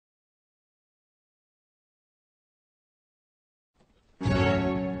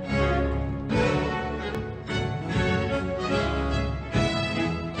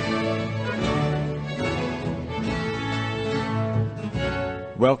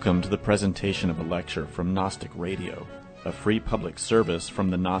Welcome to the presentation of a lecture from Gnostic Radio, a free public service from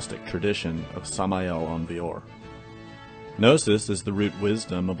the Gnostic tradition of Samael Aun Weor. Gnosis is the root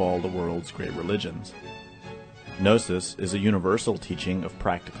wisdom of all the world's great religions. Gnosis is a universal teaching of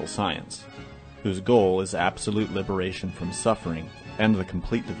practical science, whose goal is absolute liberation from suffering and the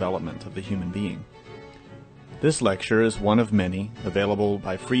complete development of the human being. This lecture is one of many available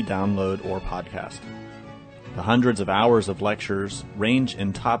by free download or podcast. The hundreds of hours of lectures range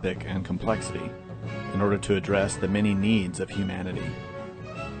in topic and complexity in order to address the many needs of humanity.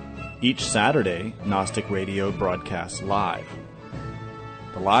 Each Saturday, Gnostic Radio broadcasts live.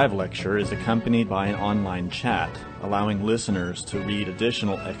 The live lecture is accompanied by an online chat, allowing listeners to read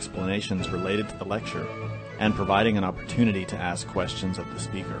additional explanations related to the lecture and providing an opportunity to ask questions of the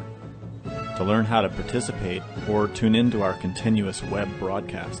speaker. To learn how to participate or tune into our continuous web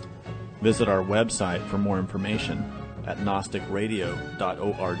broadcast, visit our website for more information at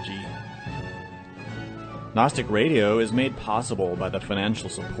gnosticradio.org. Gnostic Radio is made possible by the financial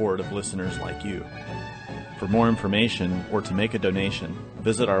support of listeners like you. For more information or to make a donation,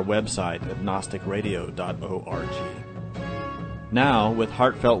 visit our website at gnosticradio.org. Now, with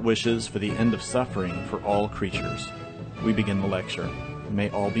heartfelt wishes for the end of suffering for all creatures, we begin the lecture. May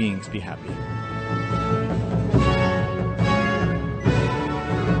all beings be happy.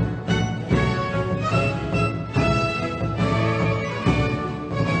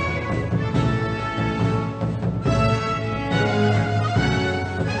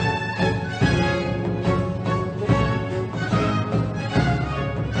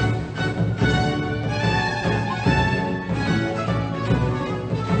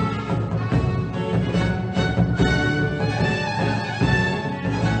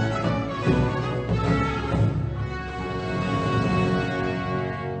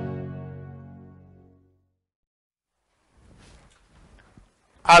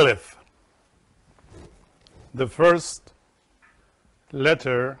 Aleph, the first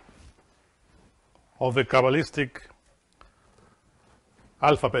letter of the Kabbalistic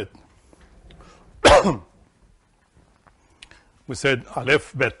alphabet. We said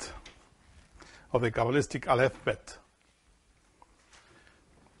Aleph Bet, of the Kabbalistic Aleph Bet.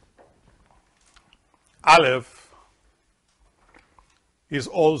 Aleph is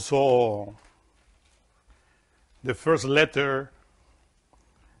also the first letter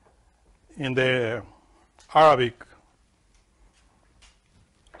in the Arabic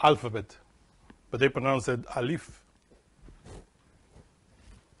alphabet, but they pronounce it Alif.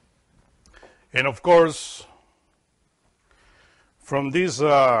 And of course, from this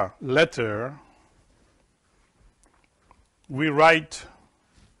letter, we write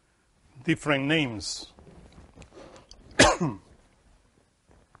different names.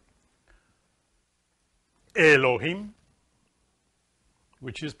 Elohim,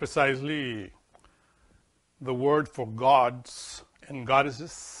 which is precisely the word for gods and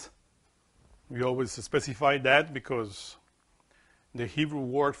goddesses. We always specify that because the Hebrew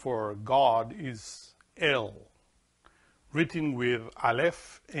word for God is El, written with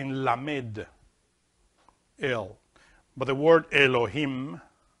Aleph and Lamed, El. But the word Elohim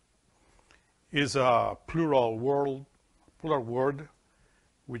is a plural word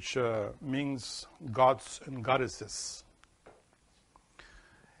which means gods and goddesses.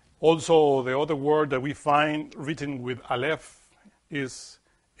 Also, the other word that we find written with Aleph is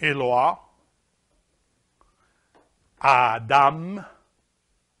Eloah, Adam,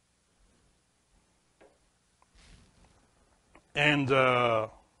 and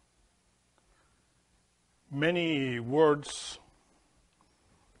many words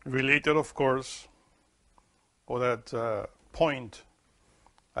related, of course, or that point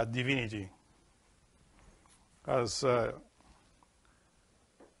at divinity. As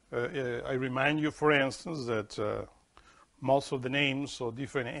I remind you, for instance, that most of the names of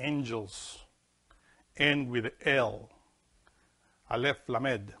different angels end with El, Aleph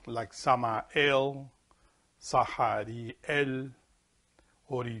Lamed, like Samael, Sahariel,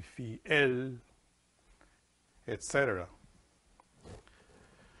 Orifiel, etc.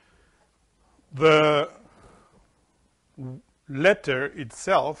 The letter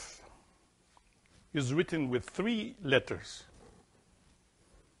itself is written with 3 letters.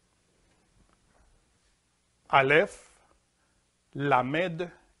 Aleph,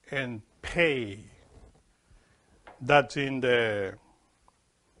 Lamed, and Pei. That in the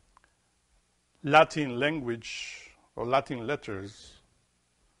Latin language or Latin letters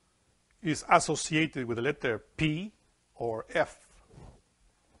is associated with the letter P or F.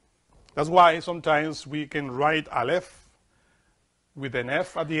 That's why sometimes we can write Aleph with an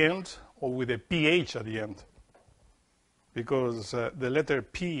F at the end or with a PH at the end. because the letter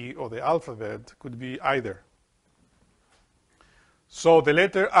P of the alphabet could be either. So the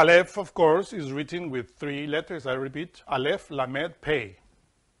letter Aleph, of course, is written with 3 letters. I repeat, Aleph, Lamed, Pei.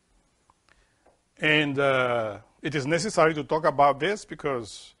 And it is necessary to talk about this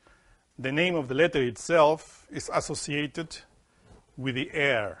because the name of the letter itself is associated with the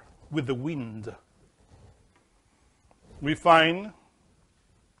air, with the wind. We find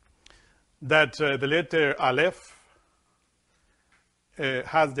that the letter Aleph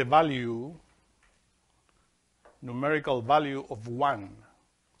has the value, numerical value of 1,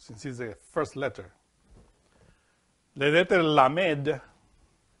 since it's the first letter. The letter Lamed,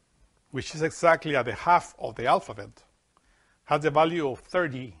 which is exactly at the half of the alphabet, has the value of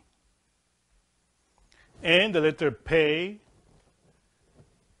 30. And the letter Pei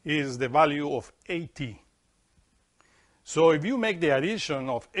is the value of 80. So if you make the addition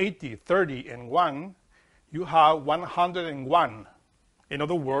of 80, 30, and 1, you have 101. In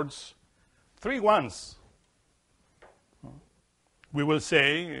other words, 3 ones. We will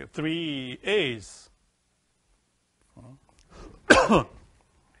say 3 A's.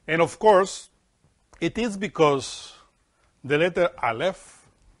 And of course, it is because the letter Aleph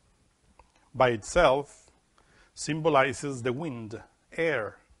by itself symbolizes the wind,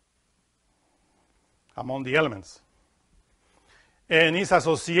 air, among the elements. And is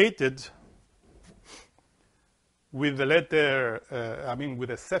associated with the letter, with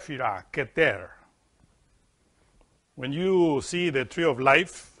the Sephirah, Keter. When you see the tree of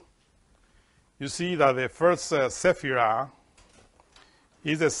life, you see that the first Sephirah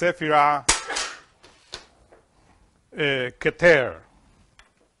is the Sephirah Keter,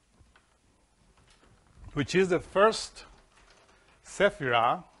 which is the first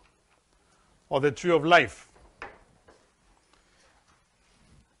Sephirah of the tree of life.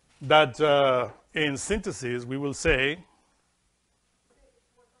 That in synthesis we will say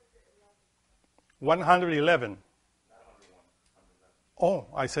 111. Oh,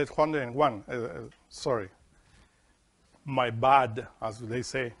 I said 101. Sorry. My bad, as they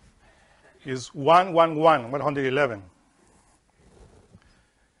say, is 111.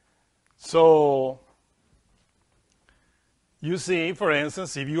 So you see, for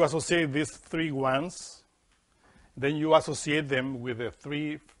instance, if you associate these 3 ones, then you associate them with the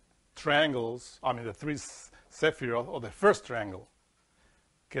 3 triangles, the 3 Sephiroth of the first triangle.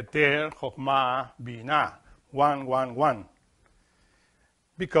 Keter, Chokhmah, Binah, 111.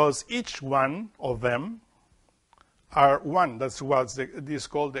 Because each one of them are 1. That's what it is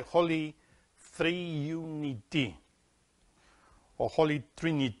called the Holy Triunity or Holy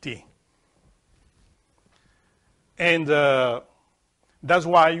Trinity. And that's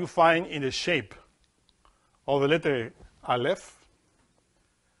why you find in the shape of the letter Aleph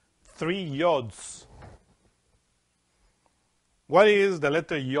 3 yods. What is the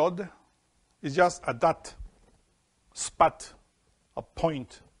letter yod? It's just a dot, spot, a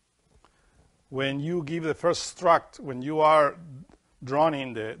point. When you give the first struct, when you are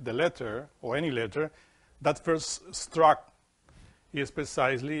drawing the letter, or any letter, that first struct is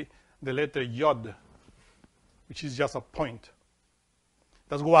precisely the letter yod, which is just a point.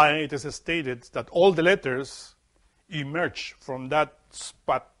 That's why it is stated that all the letters emerge from that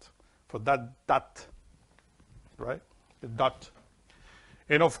spot, from that dot, right? The dot.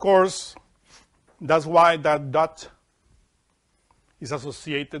 And of course, that's why that dot is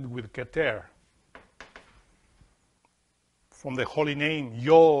associated with Keter. From the holy name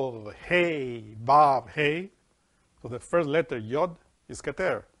Yod, Hey, Vav, Hey. So the first letter Yod is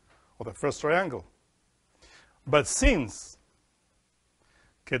Keter, or the first triangle. But since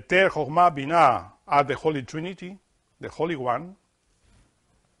Keter, Chokhmah, Binah are the Holy Trinity, the Holy One,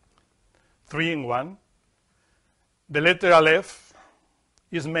 3 in 1, the letter Aleph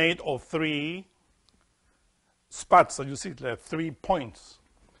is made of 3 spots. So you see there are 3 points.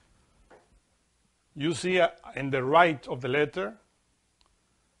 You see in the right of the letter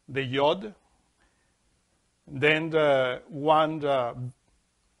the Yod, then the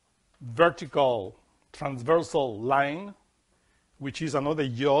vertical transversal line, which is another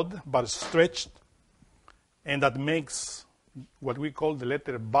Yod but stretched, and that makes what we call the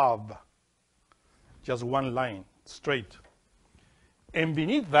letter Vav, just one line, straight. And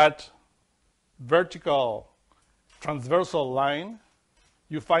beneath that vertical transversal line,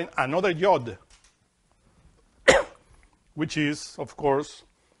 you find another Yod, which is, of course,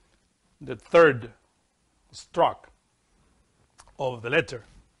 the third stroke of the letter.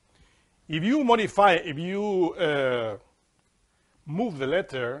 If you modify, if you move the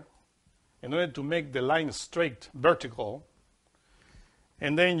letter in order to make the line straight, vertical,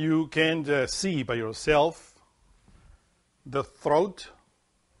 and then you can see by yourself the throat,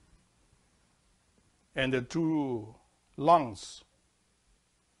 and the two lungs.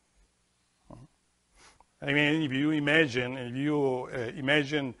 I mean, if you imagine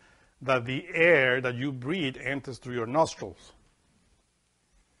that the air that you breathe enters through your nostrils,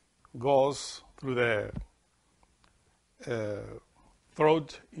 goes through the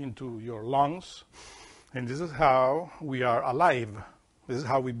throat into your lungs, and this is how we are alive. This is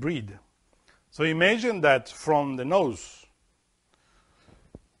how we breathe. So imagine that from the nose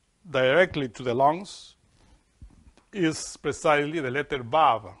directly to the lungs is precisely the letter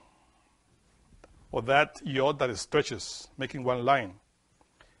Vav, or that yod that stretches, making one line.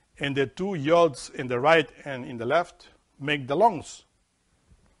 And the two yods in the right and in the left make the lungs.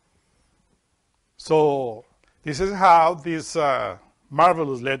 So this is how this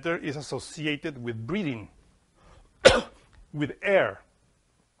marvelous letter is associated with breathing, with air.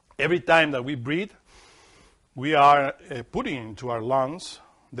 Every time that we breathe, we are putting into our lungs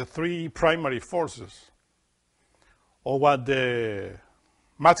the three primary forces, or what the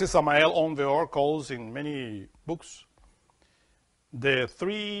Master Samael Aun Weor calls in many books the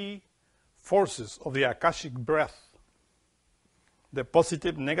three forces of the Akashic breath, the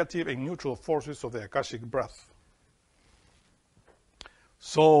positive, negative, and neutral forces of the Akashic breath.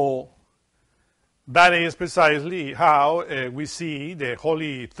 So that is precisely how we see the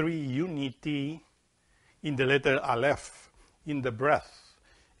Holy Three Unity in the letter Aleph, in the breath,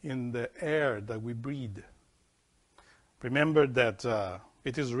 in the air that we breathe. Remember that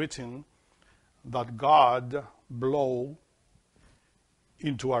it is written that God blow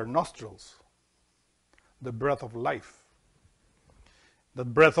into our nostrils the breath of life.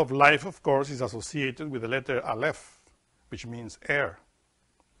 That breath of life, of course, is associated with the letter Aleph, which means air.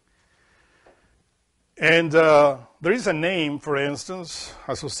 And there is a name, for instance,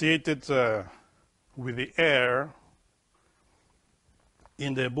 associated with the air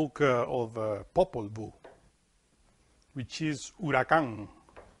in the book of Popol Vuh, which is Huracan,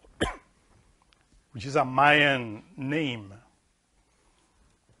 which is a Mayan name.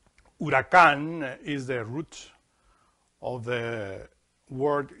 Huracan is the root of the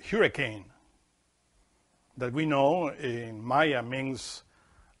word hurricane that we know in Maya means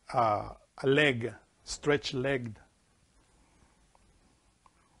a leg, stretch-legged.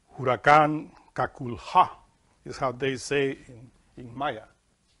 Huracan Kakulha is how they say in Maya.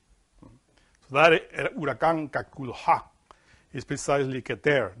 So that Huracan Kakulha is precisely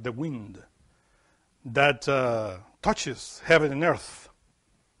Keter, the wind, that touches heaven and earth.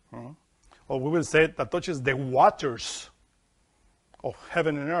 Or we will say that touches the waters of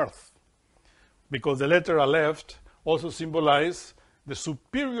heaven and earth, because the letter Aleph also symbolizes the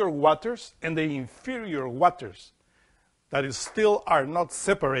superior waters and the inferior waters that is still are not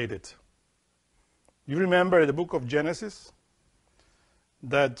separated. You remember the book of Genesis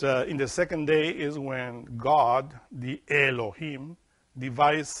that in the second day is when God, the Elohim,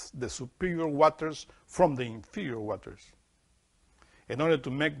 divides the superior waters from the inferior waters in order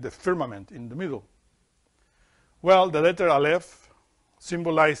to make the firmament in the middle. Well, the letter Aleph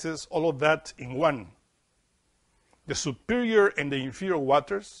symbolizes all of that in one. The superior and the inferior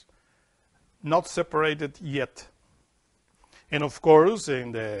waters, not separated yet. And of course,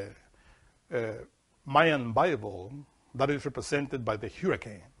 in the Mayan Bible, that is represented by the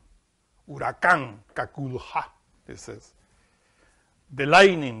hurricane. Huracan Kakulha, it says. The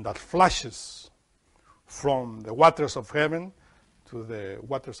lightning that flashes from the waters of heaven to the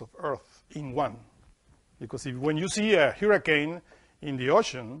waters of earth in one. Because when you see a hurricane in the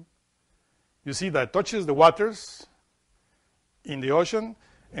ocean, you see that it touches the waters in the ocean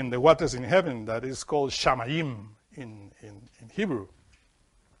and the waters in heaven. That is called Shamayim in Hebrew.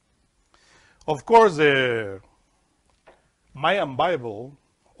 Of course, the Mayan Bible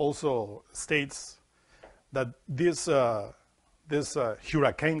also states that this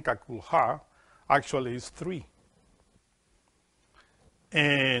hurricane Kakulha actually is three.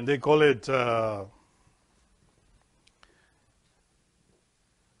 And they call it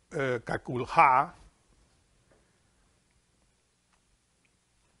Kakulha,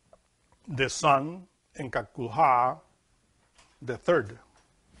 the sun, and Kakulha, the third.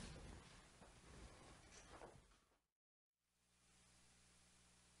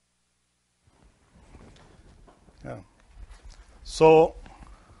 Yeah. So,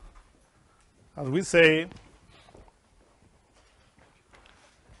 as we say,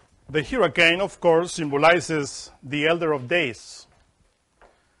 the hurricane, of course, symbolizes the Elder of Days.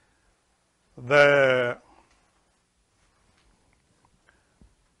 The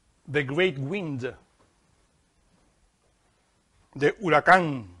great wind, the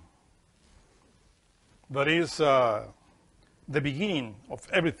huracan, that is the beginning of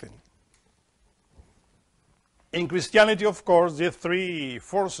everything. In Christianity, of course, the three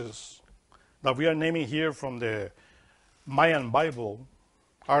forces that we are naming here from the Mayan Bible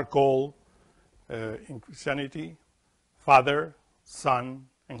are called, in Christianity, Father, Son,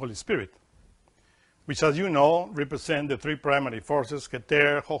 and Holy Spirit, which, as you know, represent the three primary forces,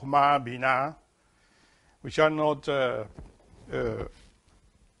 Keter, Chokhmah, Binah, which are not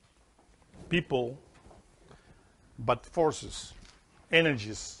people, but forces,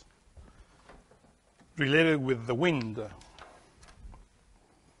 energies related with the wind.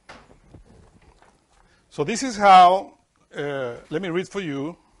 So this is how, let me read for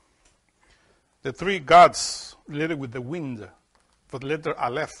you the three gods related with the wind for the letter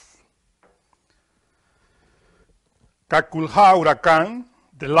Aleph. Kakulha, huracán,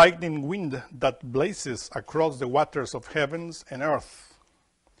 the lightning wind that blazes across the waters of heavens and earth.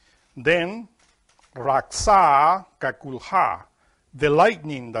 Then Raksa, Kakulha, the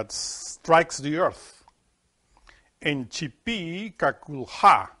lightning that strikes the earth. And Chipi,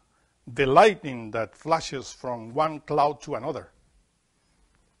 Kakulha, the lightning that flashes from one cloud to another.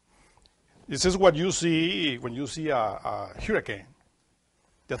 This is what you see when you see a hurricane.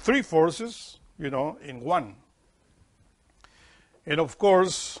 The three forces, in one. And of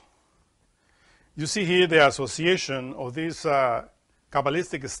course, you see here the association of this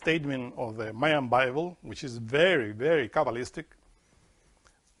Kabbalistic statement of the Mayan Bible, which is very, very Kabbalistic,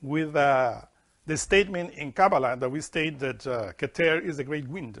 with the statement in Kabbalah that we state that Keter is the great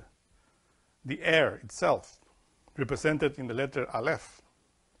wind, the air itself, represented in the letter Aleph.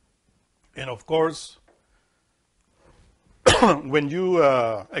 And of course, when you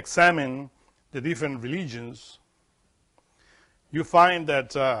examine the different religions, you find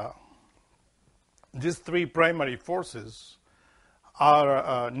that these three primary forces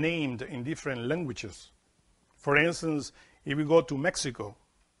are named in different languages. For instance, if we go to Mexico,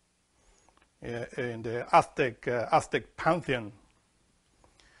 in the Aztec pantheon,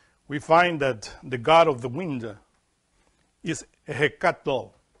 we find that the god of the wind is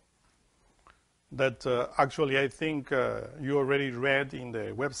Hecatl. That actually I think you already read in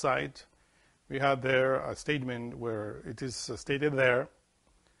the website. We have there a statement where it is stated there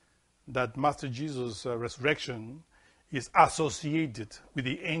that Master Jesus' resurrection is associated with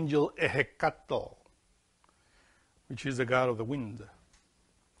the angel Hecatl, which is the god of the wind.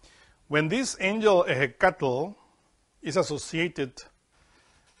 When this angel Hecatl is associated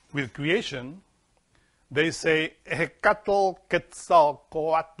with creation, they say Hecatl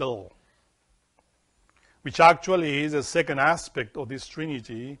Quetzalcoatl, which actually is the second aspect of this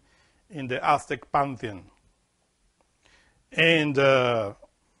trinity in the Aztec pantheon. And the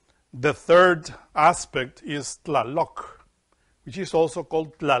third aspect is Tlaloc, which is also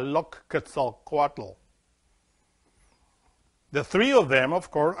called Tlaloc Quetzalcoatl. The three of them, of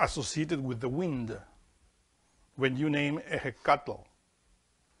course, associated with the wind when you name Hecatl.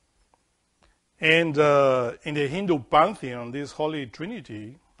 And in the Hindu pantheon, this Holy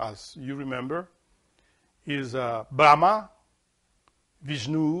Trinity, as you remember, is Brahma,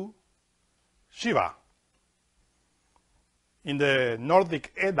 Vishnu, Shiva. In the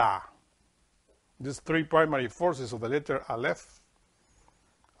Nordic Edda, these three primary forces of the letter Aleph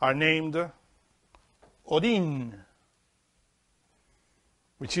are named Odin,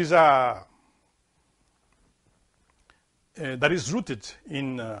 which is that is rooted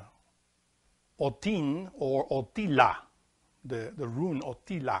in Otin or Otila, the rune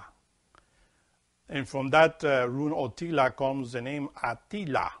Otila. And from that rune Otila comes the name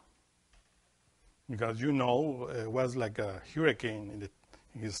Attila, because it was like a hurricane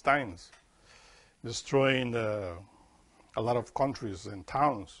in his times, destroying a lot of countries and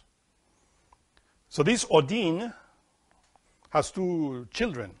towns. So this Odin has two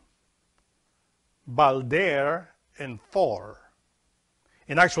children, Balder and Thor.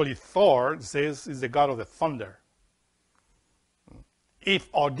 And actually Thor, it says, is the god of the thunder. If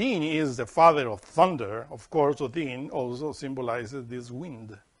Odin is the father of thunder, of course Odin also symbolizes this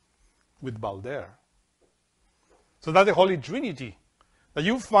wind with Balder. So that's the Holy Trinity that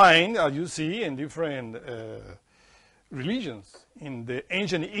you find, as you see, in different religions. In the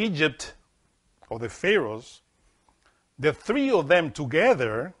ancient Egypt of the pharaohs, the three of them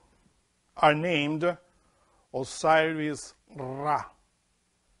together are named Osiris-Ra.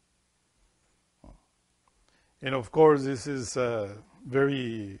 And of course, this is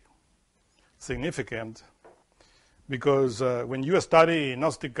very significant because when you study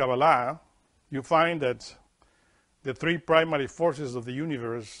Gnostic Kabbalah, you find that the three primary forces of the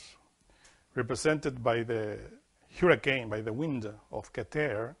universe, represented by the hurricane, by the wind of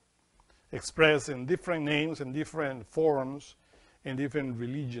Keter, expressed in different names and different forms in different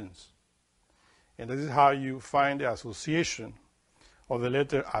religions. And this is how you find the association of the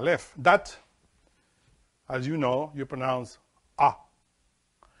letter Aleph. That, as you know, you pronounce A,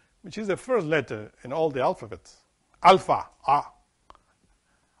 which is the first letter in all the alphabets. Alpha, A.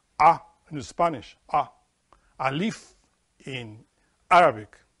 A in Spanish, A. Alif in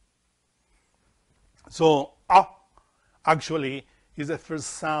Arabic. So A actually is the first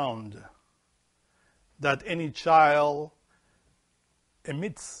sound that any child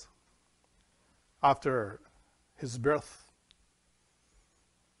emits after his birth.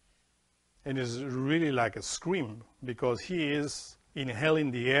 And it's really like a scream because he is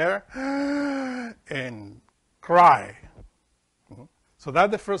inhaling the air and cry. So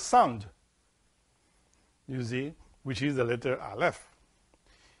that's the first sound, you see, which is the letter Aleph.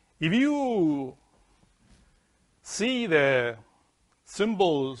 If you see the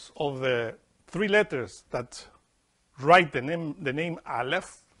symbols of the three letters that write the name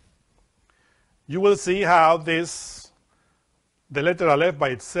Aleph, you will see how the letter Aleph by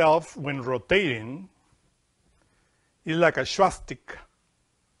itself, when rotating, is like a swastika,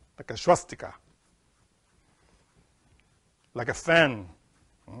 like a fan.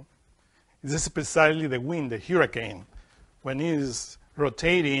 This is precisely the wind, the hurricane. When it is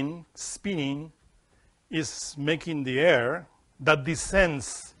rotating, spinning, is making the air that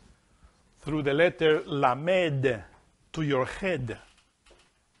descends through the letter Lamed to your head.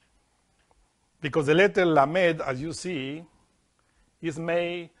 Because the letter Lamed, as you see, is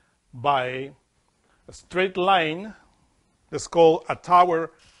made by a straight line that's called a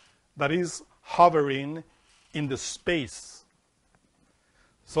tower that is hovering in the space.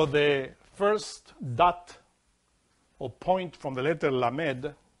 So the first dot or point from the letter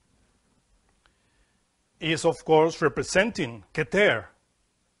Lamed is, of course, representing Keter.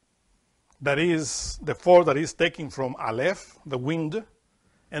 That is the force that is taken from Aleph, the wind,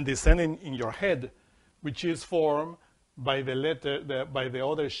 and descending in your head, which is formed by the letter, by the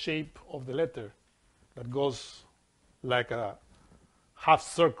other shape of the letter that goes like a half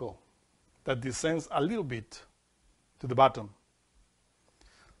circle that descends a little bit to the bottom.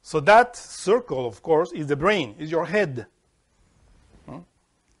 So that circle, of course, is the brain, is your head.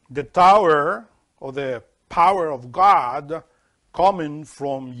 The tower or the power of God coming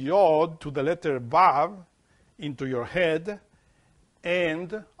from Yod to the letter Vav into your head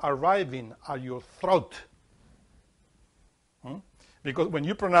and arriving at your throat. Because when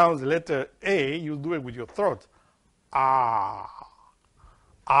you pronounce the letter A, you do it with your throat. Ah.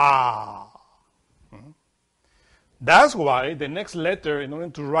 Ah. That's why the next letter, in order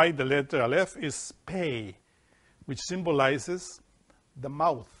to write the letter Aleph, is Pei, which symbolizes the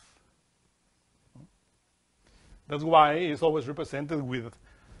mouth. That's why it's always represented with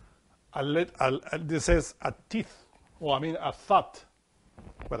this says a teeth, or I mean a thought,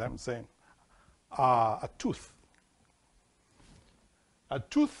 what I'm saying, a tooth. A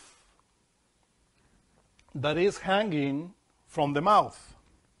tooth that is hanging from the mouth.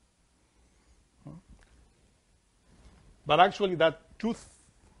 But actually that tooth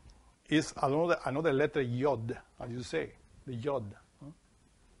is another letter Yod, as you say, the Yod,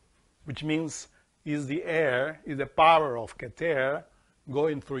 which means is the air, is the power of Keter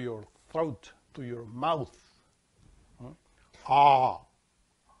going through your throat to your mouth.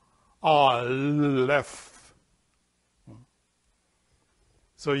 Aleph.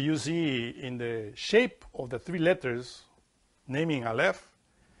 So you see in the shape of the three letters naming Aleph,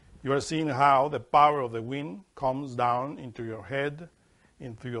 you are seeing how the power of the wind comes down into your head,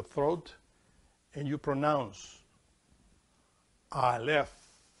 into your throat, and you pronounce Aleph.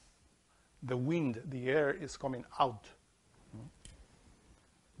 The wind, the air is coming out.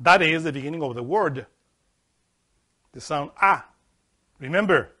 That is the beginning of the word. The sound A.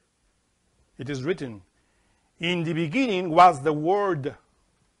 Remember, it is written, in the beginning was the word.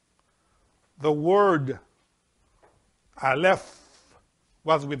 The word Aleph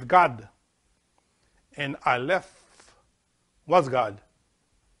was with God, and Aleph was God.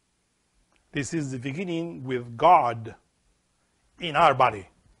 This is the beginning with God in our body.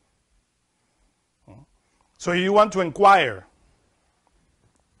 So you want to inquire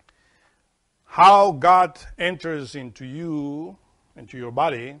how God enters into you, into your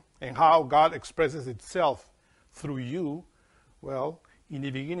body, and how God expresses itself through you. Well, in the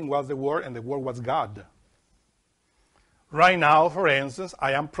beginning was the Word, and the Word was God. Right now, for instance,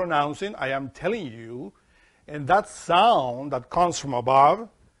 I am pronouncing, I am telling you, and that sound that comes from above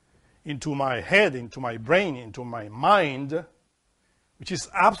into my head, into my brain, into my mind, which is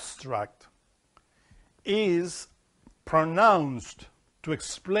abstract, is pronounced to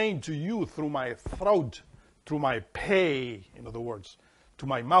explain to you through my throat, through my pay, in other words, to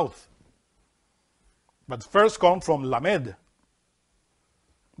my mouth. But first come from lamed.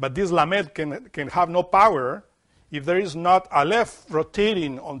 But this lamed can have no power if there is not aleph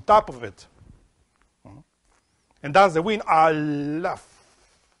rotating on top of it. And that's the wind, aleph.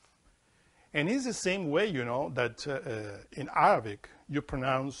 And it's the same way, you know, that in Arabic you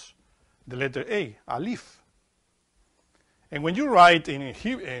pronounce the letter A, alif. And when you write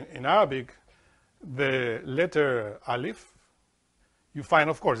in Arabic the letter alif, you find,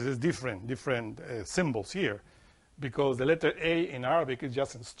 of course, there's different symbols here, because the letter A in Arabic is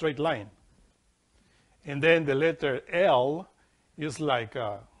just a straight line. And then the letter L is like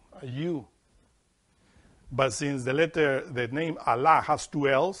a U. But since the name Allah has two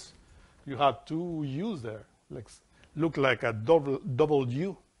L's, you have two U's there. Look like a double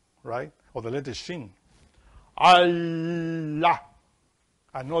U, right? Or the letter Shin. Allah.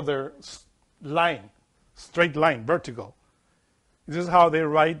 Another line, straight line, vertical. This is how they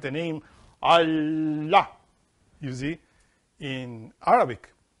write the name Allah, you see, in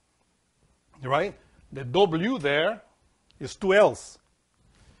Arabic, right? The W there is two L's.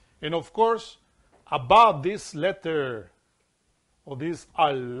 And of course, above this letter, or this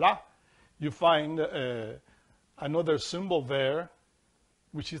Allah, you find another symbol there,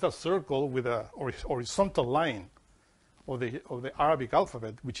 which is a circle with a horizontal line of the Arabic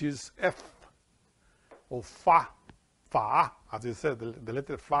alphabet, which is F, or Fa, as I said, the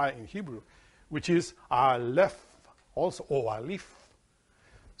letter Fa in Hebrew, which is Aleph, also, or Alif.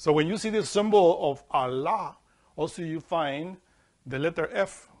 So when you see the symbol of Allah, also you find the letter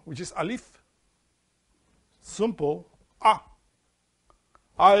F, which is Alif. Simple,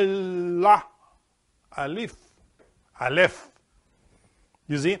 Allah, Alif, Aleph.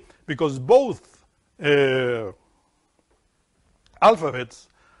 You see, because both alphabets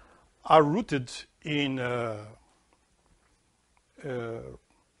are rooted in the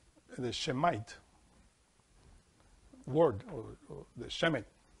Shemite word, or the Shemet.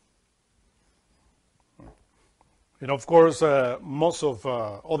 And of course, most of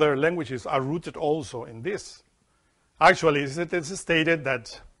other languages are rooted also in this. Actually, it is stated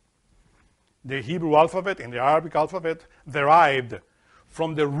that the Hebrew alphabet and the Arabic alphabet derived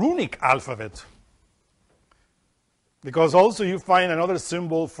from the runic alphabet. Because also you find another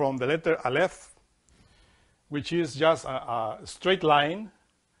symbol from the letter Aleph, which is just a straight line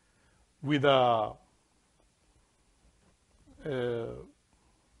with other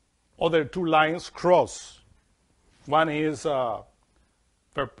two lines cross. One is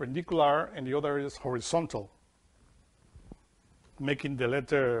perpendicular and the other is horizontal, making the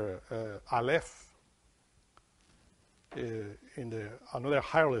letter Aleph in another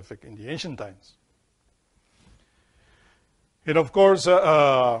hieroglyphic in the ancient times. And of course,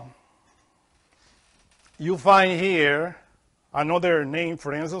 you find here another name,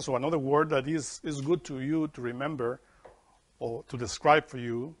 for instance, or another word that is good to you to remember or to describe for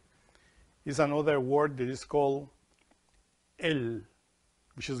you, is another word that is called El,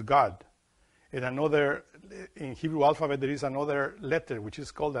 which is God. And another, in Hebrew alphabet, there is another letter, which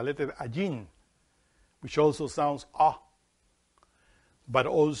is called the letter Ajin, which also sounds Ah. But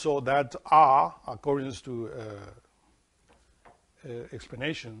also that Ah, according to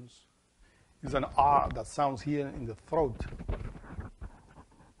explanations, is an Ah that sounds here in the throat.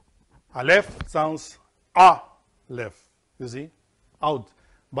 Aleph sounds Aleph, you see, out.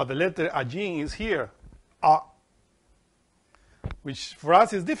 But the letter Ajin is here, Ah, which for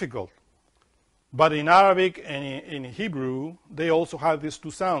us is difficult. But in Arabic and in Hebrew, they also have these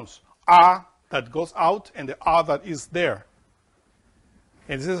two sounds, Ah that goes out and the Ah that is there.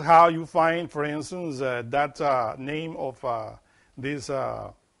 And this is how you find, for instance, that name of these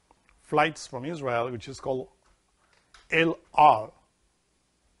flights from Israel, which is called El Al.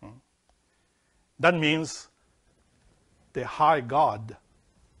 That means the high God,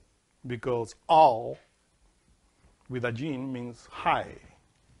 because Al with a jin means high.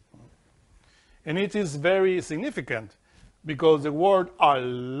 And it is very significant because the word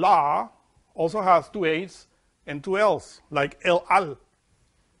Allah also has two A's and two L's, like El Al.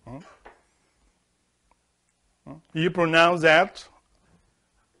 You pronounce that,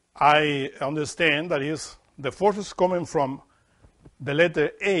 I understand that is the force is coming from the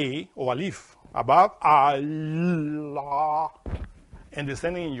letter A or Alif above Allah and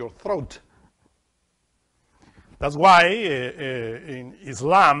descending in your throat. That's why in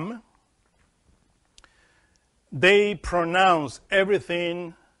Islam they pronounce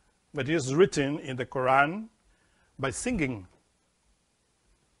everything that is written in the Quran by singing.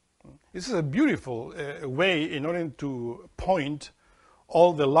 This is a beautiful way in order to point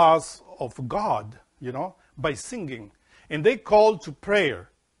all the laws of God, you know, by singing. And they call to prayer.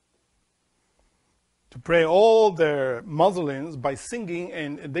 To pray all their Muslims by singing,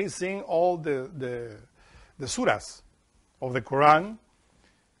 and they sing all the surahs of the Quran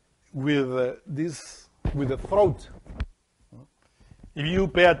with the throat. If you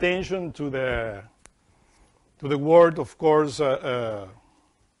pay attention to the word, of course,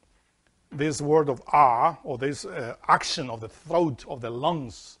 this word of ah, or this action of the throat, of the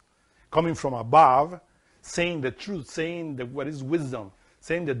lungs, coming from above, saying the truth, saying what is wisdom,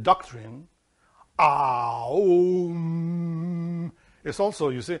 saying the doctrine. It's also,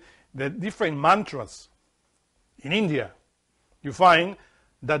 you see, the different mantras. In India, you find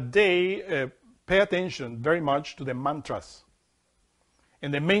that they pay attention very much to the mantras.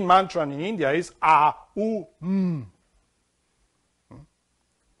 And the main mantra in India is And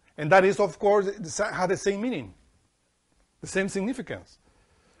that is, of course, has the same meaning, the same significance.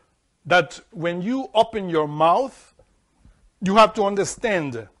 That when you open your mouth, you have to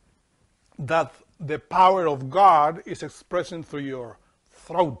understand that the power of God is expressing through your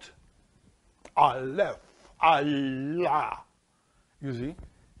throat. Aleph, Allah. You see?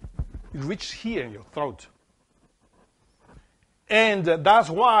 It reaches here in your throat. And that's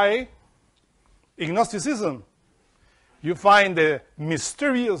why in Gnosticism you find the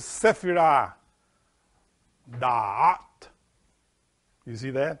mysterious Sephirah, Da'at. You see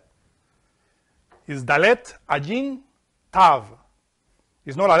that? It's Dalet, Ajin, Tav.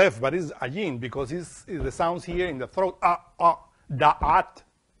 It's not Aleph, but it's Ajin, because it's the sounds here in the throat, Da'at.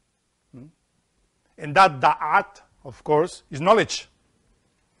 And that Da'at, of course, is knowledge.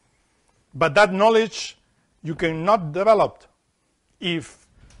 But that knowledge you cannot develop if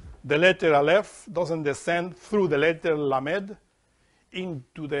the letter Aleph doesn't descend through the letter Lamed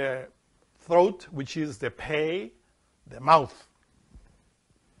into the throat, which is the pay, the mouth,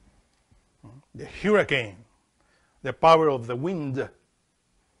 the hurricane, the power of the wind.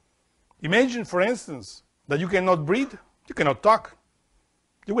 Imagine, for instance, that you cannot breathe, you cannot talk,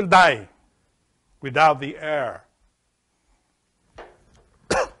 you will die without the air.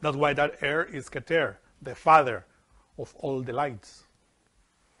 That's why that air is Keter, the father of all the lights.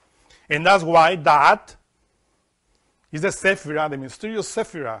 And that's why that is the Sephirah, the mysterious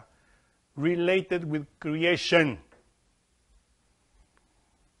Sephirah, related with creation.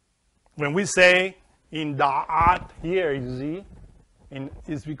 When we say in Da'at here, you see, and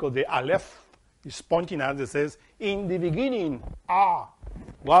it's because the Aleph is pointing at it, says, in the beginning,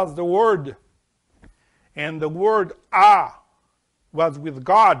 was the Word. And the word was with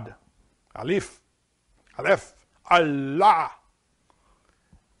God. Aleph, Allah.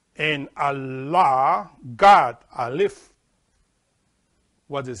 And Allah, God, Aleph,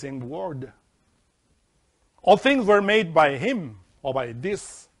 was the same word. All things were made by Him, or by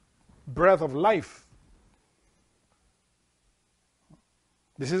this breath of life.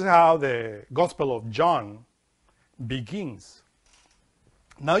 This is how the Gospel of John begins.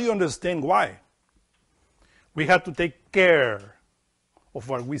 Now you understand why. We have to take care of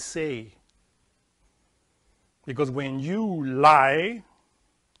what we say. Because when you lie,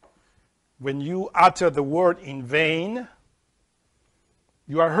 when you utter the word in vain,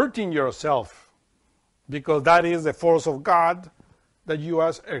 you are hurting yourself. Because that is the force of God that you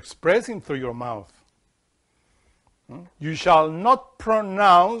are expressing through your mouth. You shall not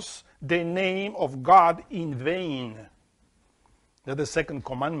pronounce the name of God in vain. That's the second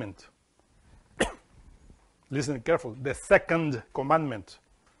commandment. Listen carefully. The second commandment.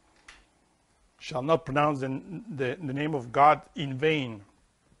 Shall not pronounce the name of God in vain.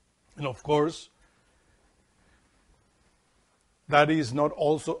 And of course, that is not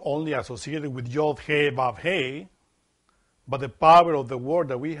also only associated with Yod He Vav He, but the power of the word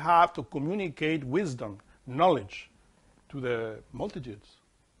that we have to communicate wisdom, knowledge to the multitudes.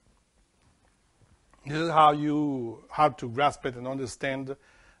 This is how you have to grasp it and understand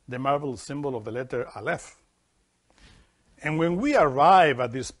the marvelous symbol of the letter Aleph. And when we arrive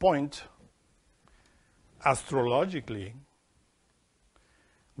at this point, astrologically,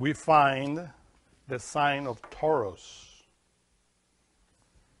 we find the sign of Taurus.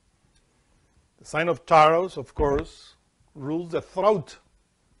 The sign of Taurus, of course, rules the throat.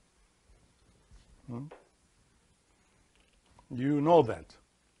 You know that.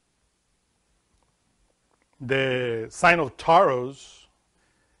 The sign of Taurus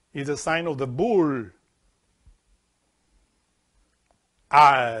is a sign of the bull.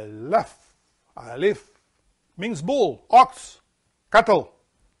 Aleph means bull, ox, cattle,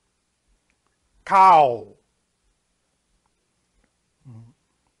 cow.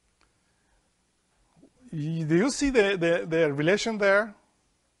 Do you see the relation there?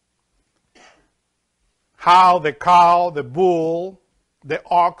 how the cow, the bull, the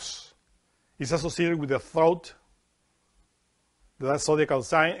ox is associated with the throat, the zodiacal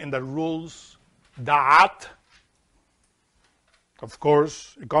sign, and that rules that. Of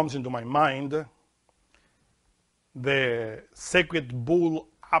course, it comes into my mind the sacred bull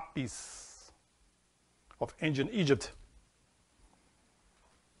Apis of ancient Egypt,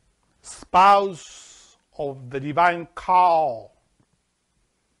 spouse of the divine cow,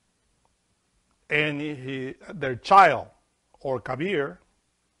 and their child, or Kabir,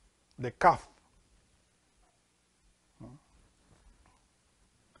 the calf.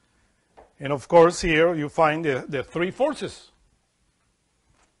 And of course, here you find the three forces.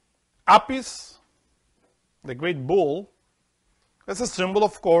 Apis, the great bull, is a symbol,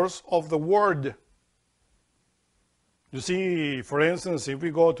 of course, of the word. You see, for instance, if we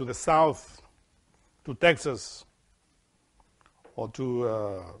go to the south, to Texas, or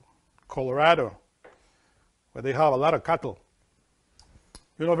to Colorado, where they have a lot of cattle,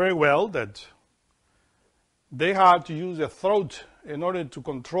 you know very well that they had to use their throat in order to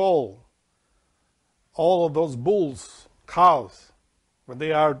control all of those bulls, cows, when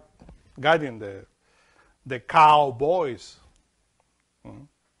they are guiding the cowboys,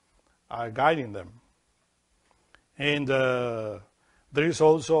 are guiding them. And there is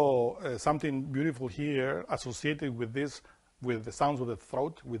also something beautiful here associated with this, with the sounds of the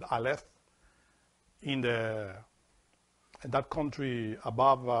throat, with Aleph, in that country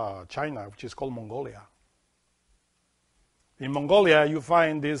above China, which is called Mongolia. In Mongolia, you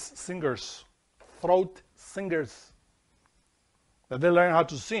find these singers, throat singers, that they learn how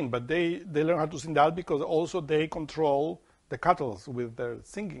to sing, but they learn how to sing that because also they control the cattle with their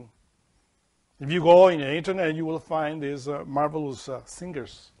singing. If you go in the internet, you will find these marvelous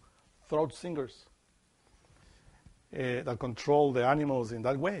singers, throat singers, that control the animals in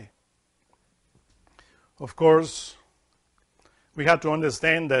that way. Of course, we have to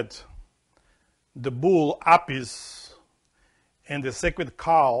understand that the bull Apis and the sacred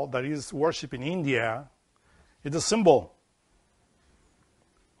cow that is worshipped in India is a symbol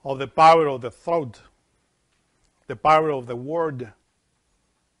of the power of the throat, the power of the word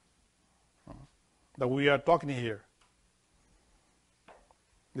that we are talking here.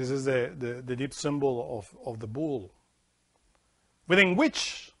 This is the deep symbol of the bull, within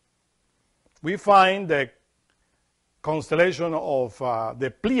which we find the constellation of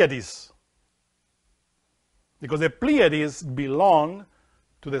the Pleiades, because the Pleiades belong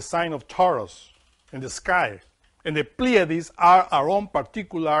to the sign of Taurus in the sky. And the Pleiades are our own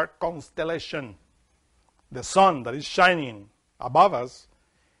particular constellation. The sun that is shining above us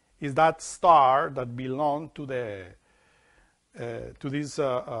is that star that belongs to these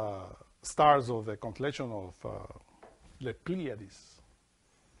stars of the constellation of the Pleiades,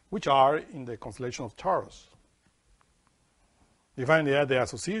 which are in the constellation of Taurus. You find there the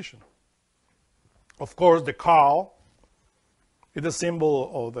association. Of course, the cow is a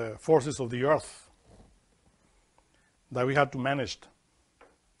symbol of the forces of the earth that we have to manage.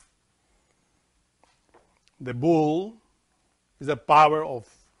 The bull is the power of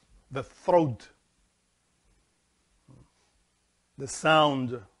the throat, the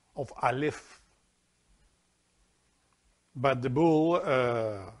sound of Aleph. But the bull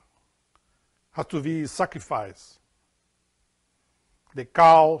has to be sacrificed. The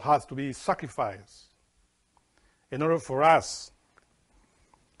cow has to be sacrificed in order for us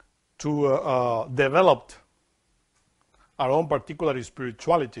to develop our own particular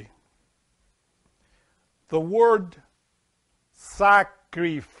spirituality. The word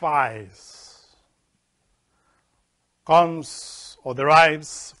sacrifice comes or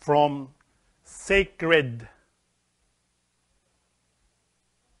derives from sacred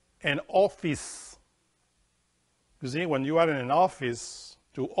and office. You see, when you are in an office,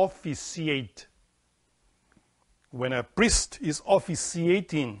 to officiate, when a priest is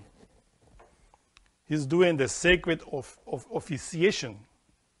officiating, he's doing the sacred of officiation.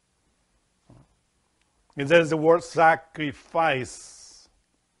 And there's the word sacrifice,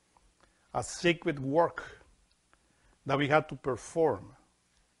 a sacred work that we have to perform.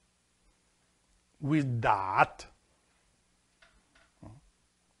 With that,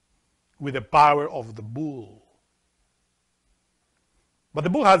 with the power of the bull. But the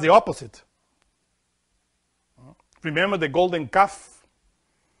bull has the opposite. Remember the golden calf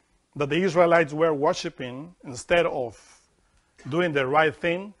that the Israelites were worshiping? Instead of doing the right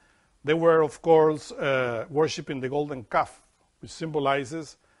thing, they were, of course, worshiping the golden calf, which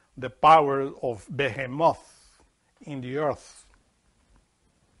symbolizes the power of behemoth in the earth,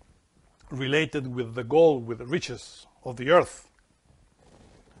 related with the gold, with the riches of the earth.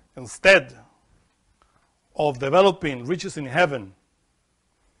 Instead of developing riches in heaven,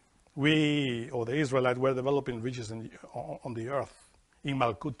 we, or the Israelites, were developing riches on the earth, in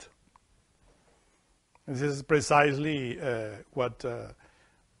Malkut. This is precisely what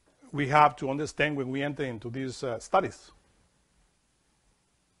we have to understand when we enter into these studies.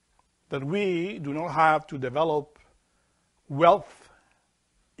 That we do not have to develop wealth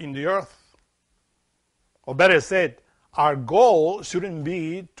in the earth. Or better said, our goal shouldn't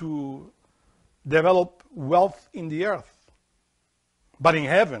be to develop wealth in the earth, but in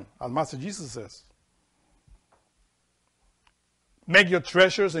heaven, as Master Jesus says. Make your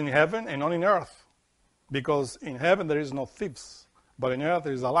treasures in heaven and not in earth, because in heaven there is no thieves, but in earth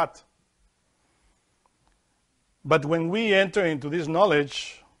there is a lot. But when we enter into this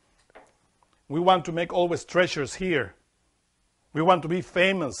knowledge, we want to make always treasures here. We want to be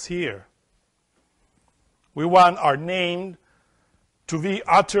famous here. We want our name to be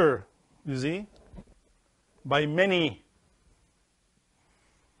uttered, you see, by many.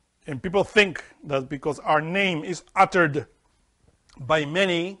 And people think that because our name is uttered by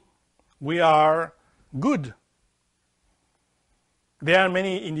many, we are good. There are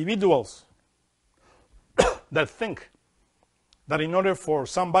many individuals that think that in order for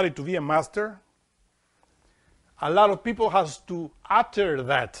somebody to be a master, a lot of people has to utter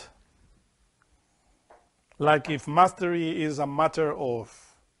that. Like if mastery is a matter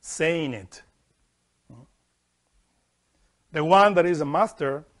of saying it. The one that is a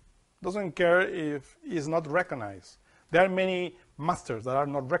master doesn't care if he is not recognized. There are many masters that are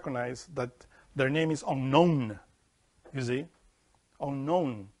not recognized, that their name is unknown. You see?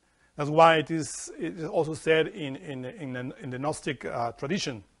 Unknown. That's why it is also said in the Gnostic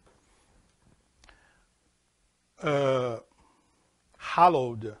tradition,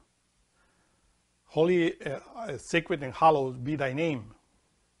 hallowed, holy, sacred and hallowed be thy name.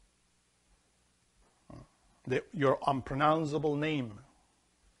 Your unpronounceable name.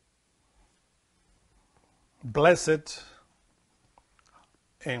 Blessed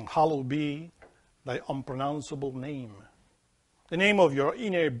and hallowed be thy unpronounceable name. The name of your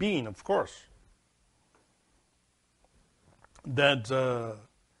inner being, of course. That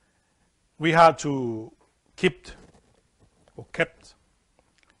we had to kept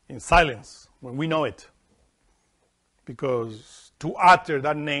in silence when we know it. Because to utter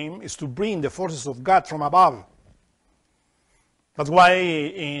that name is to bring the forces of God from above. That's why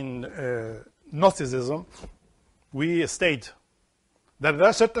in Gnosticism we state that there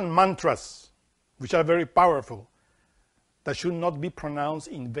are certain mantras which are very powerful that should not be pronounced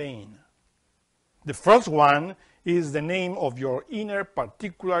in vain. The first one is the name of your inner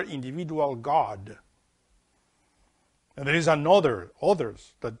particular individual God. And there is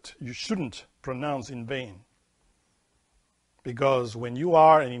others that you shouldn't pronounce in vain. Because when you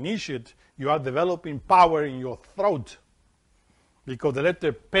are an initiate, you are developing power in your throat. Because the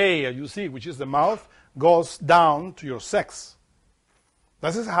letter P, as you see, which is the mouth, goes down to your sex.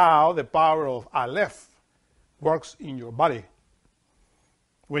 This is how the power of Aleph works in your body.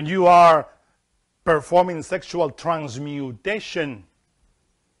 When you are performing sexual transmutation,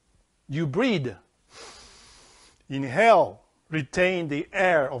 you breathe, inhale, retain the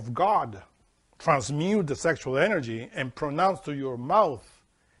air of God, transmute the sexual energy, and pronounce to your mouth,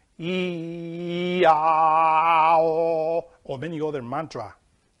 I-A-O, or many other mantra.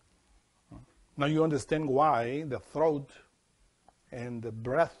 Now you understand why the throat and the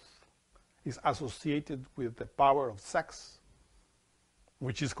breath is associated with the power of sex,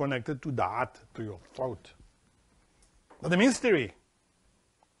 which is connected to that, to your throat. But the mystery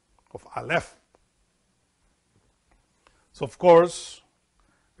of Aleph. So of course,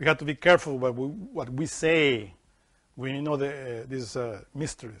 we have to be careful what we say when you know these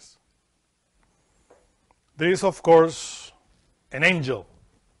mysteries. There is, of course, an angel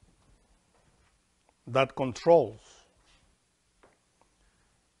that controls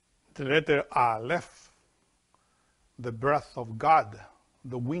the letter Aleph, the breath of God,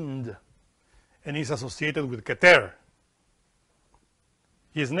 the wind, and is associated with Keter.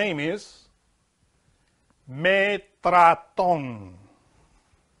 His name is Metraton.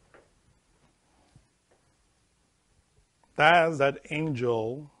 That's that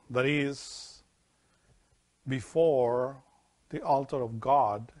angel that is before the altar of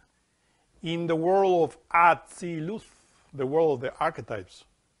God in the world of Atzilus, the world of the archetypes.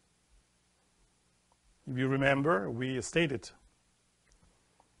 If you remember, we stated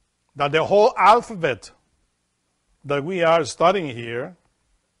that the whole alphabet that we are studying here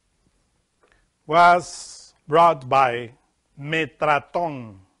was brought by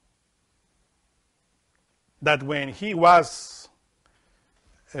Metraton. That when he was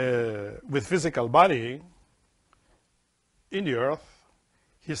with physical body, in the earth,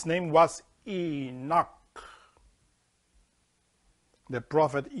 his name was Enoch, the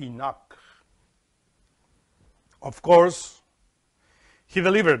prophet Enoch. Of course, he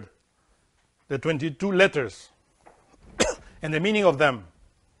delivered the 22 letters and the meaning of them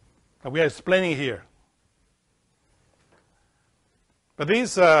that we are explaining here. But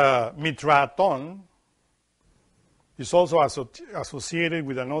this Mitraton is also associated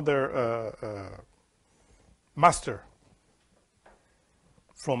with another master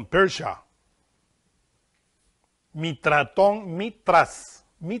from Persia. Mitraton.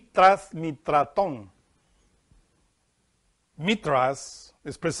 Mitras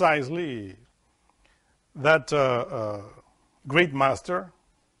is precisely that great master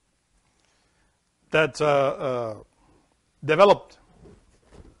that developed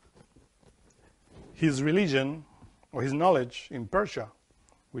his religion or his knowledge in Persia,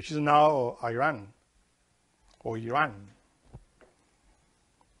 which is now Iran or Iran.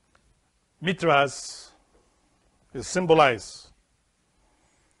 Mitras is symbolized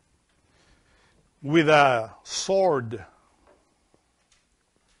with a sword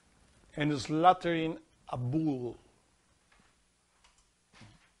and slaughtering a bull.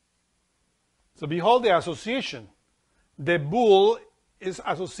 So behold the association. The bull is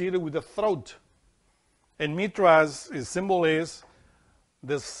associated with the throat. And Mitras is symbolized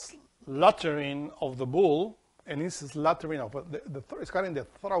the slaughtering of the bull, and it's slaughtering of it's cutting the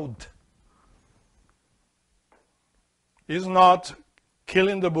throat. It's not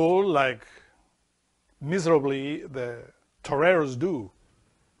killing the bull like miserably the toreros do,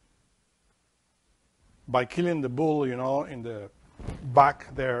 by killing the bull, in the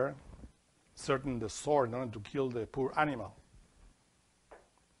back there, inserting the sword in order to kill the poor animal.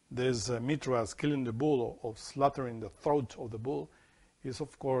 This Mitras killing the bull or slaughtering the throat of the bull is,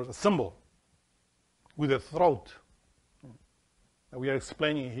 of course, a symbol with a throat that we are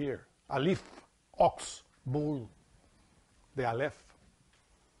explaining here. Aleph, ox, bull, the Aleph.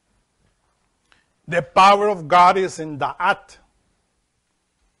 The power of God is in Da'at.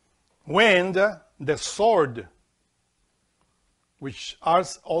 When the sword, which are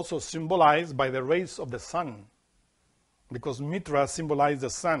also symbolized by the rays of the sun, because Mitra symbolizes the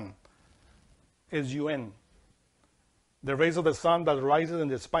sun, S-U-N, the rays of the sun that rises in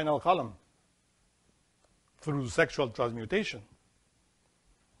the spinal column through sexual transmutation.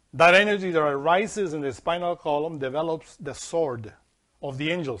 That energy that arises in the spinal column develops the sword of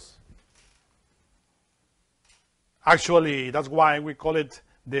the angels. Actually, that's why we call it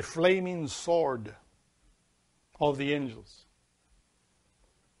the flaming sword of the angels.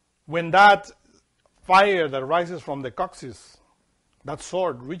 When that fire that rises from the coccyx, that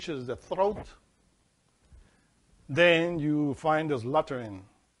sword reaches the throat, then you find the slaughtering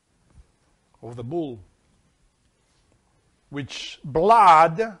of the bull, which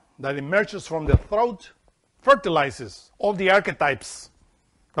blood that emerges from the throat fertilizes all the archetypes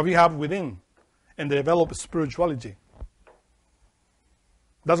that we have within and develop spirituality.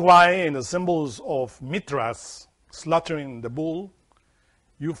 That's why in the symbols of Mitras, slaughtering the bull,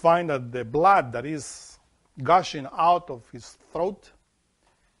 you find that the blood that is gushing out of his throat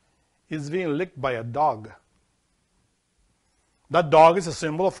is being licked by a dog. That dog is a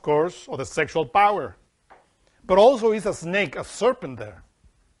symbol, of course, of the sexual power. But also is a snake, a serpent there,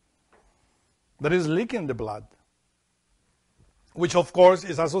 that is licking the blood, which, of course,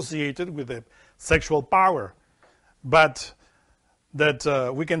 is associated with the sexual power. But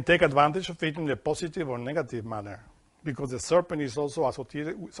that we can take advantage of it in a positive or negative manner, because the serpent is also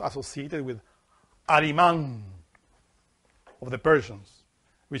associated with Ariman of the Persians,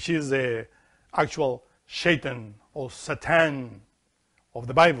 which is the actual Shaitan or Satan of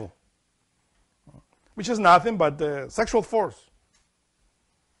the Bible, which is nothing but the sexual force.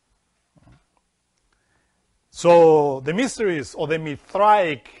 So the mysteries, or the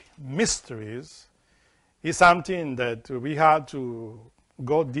Mithraic mysteries, is something that we have to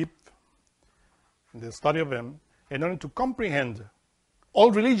go deep in the study of them in order to comprehend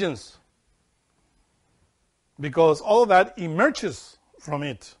all religions, because all of that emerges from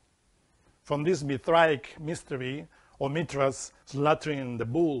it, from this Mithraic mystery, or Mitras slaughtering the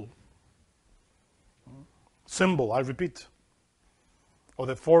bull symbol, I repeat, of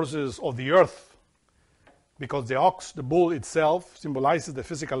the forces of the earth, because the ox, the bull itself, symbolizes the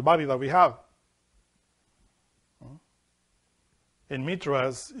physical body that we have. And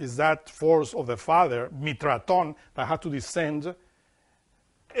Mitras is that force of the Father, Mitraton, that had to descend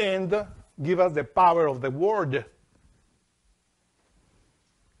and give us the power of the Word.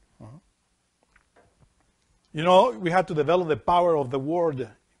 We had to develop the power of the Word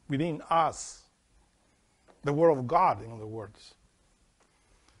within us the Word of God, in other words.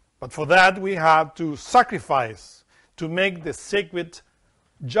 But for that, we have to sacrifice, to make the sacred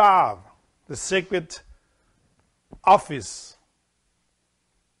job, the sacred office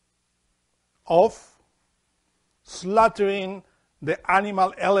of slaughtering the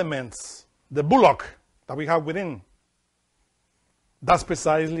animal elements, the bullock that we have within. That's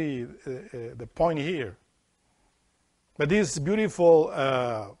precisely the point here. But this beautiful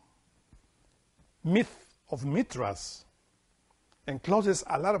myth of Mithras encloses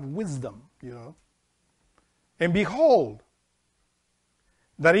a lot of wisdom, you know. And behold,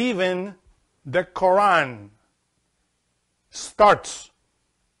 that even the Quran starts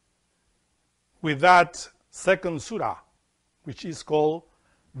with that second surah, which is called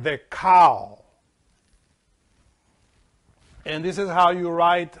the cow. And this is how you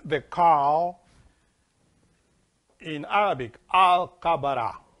write the cow in Arabic,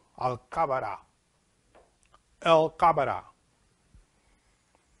 al-Kabbalah, al-Kabbalah, al-Kabbalah.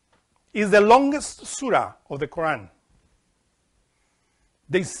 Is the longest surah of the Quran.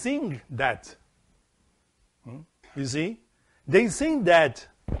 They sing that. You see? They sing that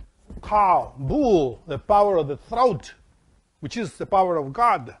cow, bull, the power of the throat, which is the power of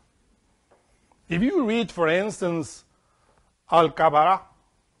God. If you read, for instance, Al-Kabbalah,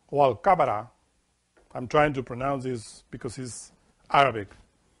 or Al-Kabbalah, I'm trying to pronounce this because it's Arabic,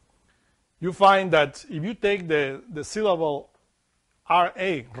 you find that if you take the syllable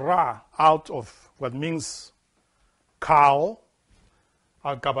R-A, Ra, out of what means cow,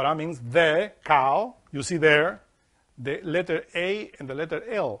 Al-Kabbalah means the cow. You see there the letter A and the letter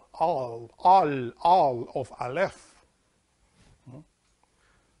L, all of Aleph.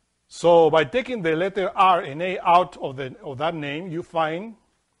 So by taking the letter R and A out of that name, you find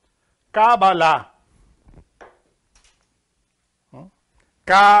Kabbalah.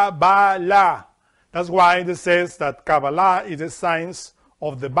 Kabbalah. That's why it says that Kabbalah is a science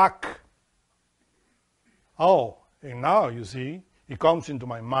of the back. Oh, and now you see, it comes into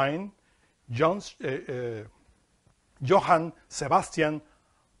my mind, Johann Sebastian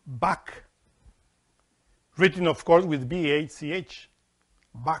Bach, written, of course, with B-A-C-H,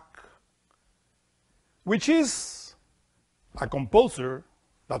 Bach, which is a composer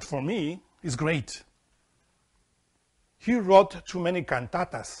that, for me, is great. He wrote too many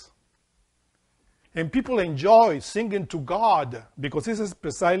cantatas. And people enjoy singing to God because this is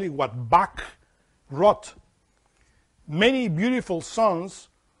precisely what Bach wrote. Many beautiful songs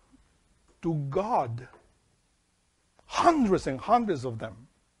to God. Hundreds and hundreds of them.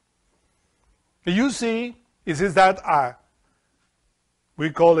 You see, is that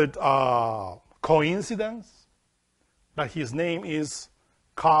we call it a coincidence that his name is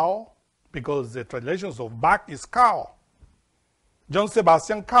Cow, because the translations of Bach is cow. John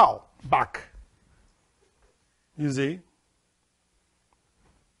Sebastian Cow, Bach. You see?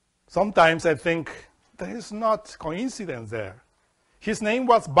 Sometimes I think there is not coincidence there. His name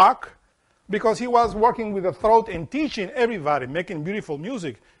was Bach because he was working with the throat and teaching everybody, making beautiful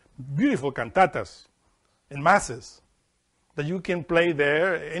music, beautiful cantatas in masses that you can play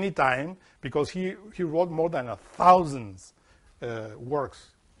there anytime because he wrote more than 1,000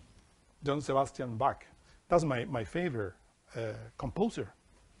 works. John Sebastian Bach. That's my favorite composer.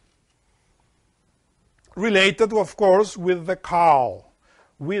 Related, of course, with the cow,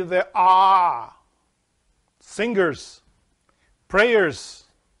 with the singers, prayers,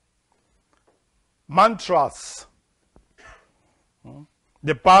 mantras,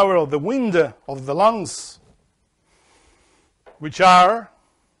 the power of the wind of the lungs, which are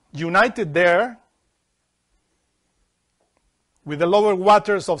united there with the lower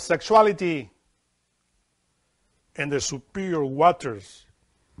waters of sexuality and the superior waters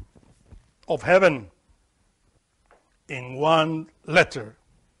of heaven in one letter.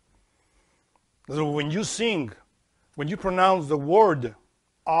 So when you sing, when you pronounce the word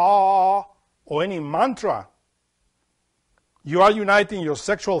ah or any mantra, you are uniting your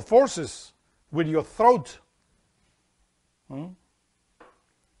sexual forces with your throat.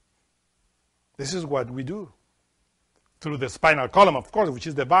 This is what we do through the spinal column, of course, which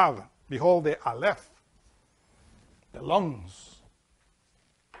is the Vav. Behold the Aleph, the lungs.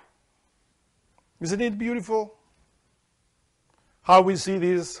 Isn't it beautiful? How we see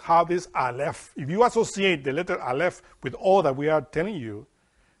this, how this Aleph, if you associate the letter Aleph with all that we are telling you,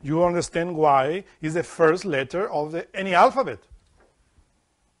 you understand why it's the first letter of any alphabet.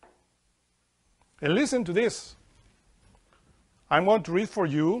 And listen to this. I'm going to read for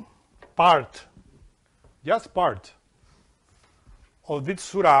you just part of this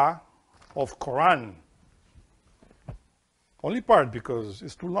surah of Quran. Only part because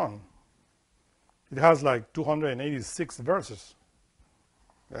it's too long. It has like 286 verses.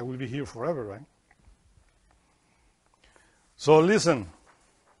 I will be here forever, right? So listen.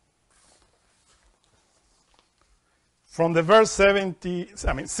 From the verse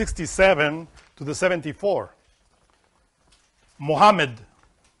 67 to the 74, Muhammad,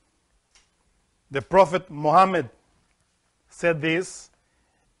 the Prophet Muhammad, said this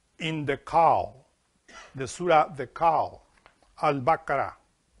in the cow, the surah, the cow, Al-Baqarah.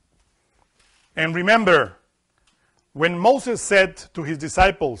 And remember, when Moses said to his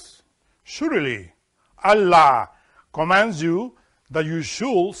disciples, surely Allah commands you that you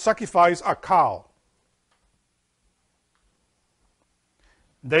should sacrifice a cow.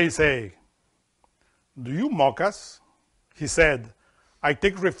 They say, do you mock us? He said, I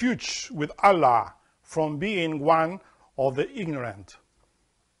take refuge with Allah from being one of the ignorant.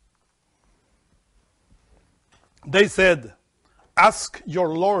 They said, ask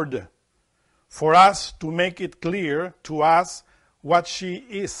your Lord for us to make it clear to us what she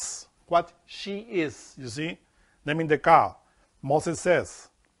is. What she is, you see? They mean the cow. Moses says,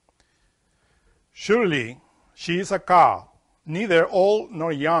 surely she is a cow, neither old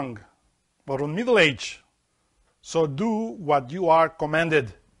nor young, but of middle age. So do what you are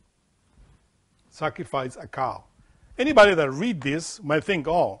commanded. Sacrifice a cow. Anybody that read this might think,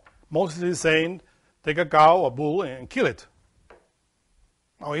 oh, Moses is saying, take a cow, a bull, and kill it.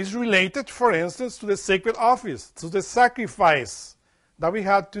 Now, it's related, for instance, to the sacred office, to the sacrifice that we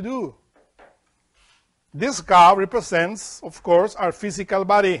had to do. This cow represents, of course, our physical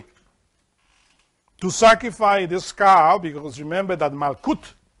body. To sacrifice this cow, because remember that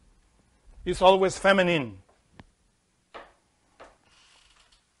Malkut is always feminine.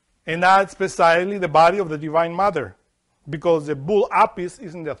 And that's precisely the body of the Divine Mother, because the bull apis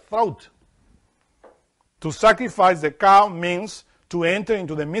is in the throat. To sacrifice the cow means to enter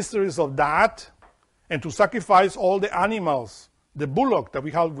into the mysteries of that and to sacrifice all the animals, the bullock that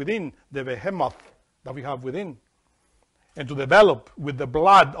we have within, the behemoth that we have within, and to develop with the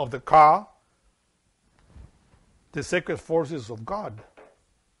blood of the cow the sacred forces of God.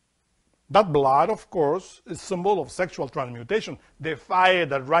 That blood, of course, is a symbol of sexual transmutation, the fire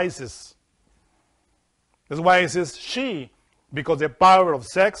that rises. That's why it says she, because the power of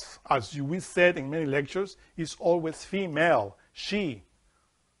sex, as we said in many lectures, is always female, she.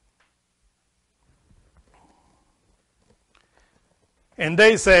 And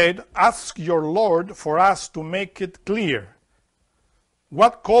they said, ask your Lord for us to make it clear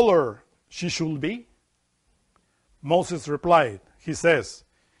what color she should be. Moses replied, he says,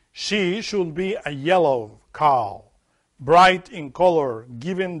 she should be a yellow cow, bright in color,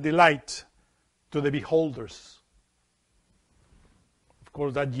 giving delight to the beholders. Of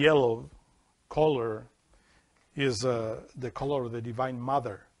course, that yellow color is the color of the Divine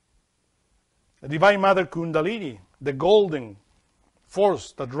Mother. The Divine Mother Kundalini, the golden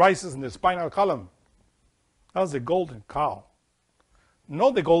force that rises in the spinal column. That's the golden cow,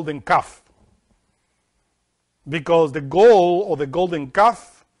 not the golden calf. Because the goal of the golden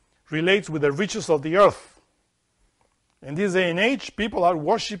calf relates with the riches of the earth. In this day and age, people are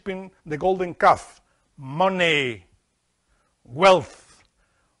worshiping the golden calf. Money, wealth,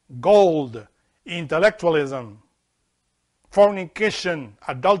 gold, intellectualism, fornication,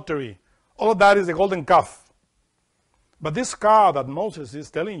 adultery. All of that is the golden calf. But this cow that Moses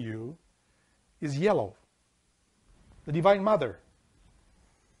is telling you is yellow. The Divine Mother.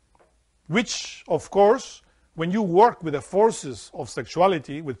 Which, of course, when you work with the forces of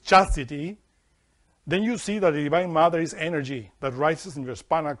sexuality, with chastity, then you see that the Divine Mother is energy that rises in your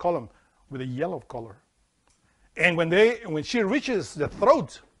spinal column with a yellow color. And when she reaches the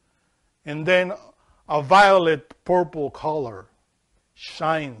throat, and then a violet purple color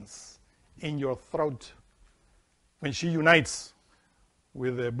shines in your throat when she unites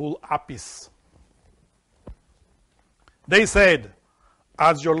with the bull apis. They said,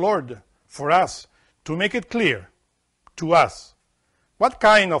 ask your Lord for us to make it clear to us what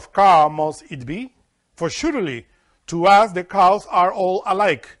kind of cow must it be? For surely to us the cows are all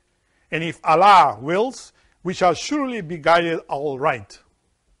alike, and if Allah wills, we shall surely be guided all right.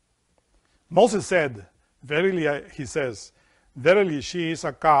 Moses said, verily, he says, verily she is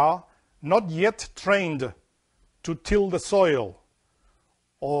a cow not yet trained to till the soil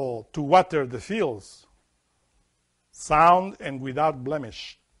or to water the fields, sound and without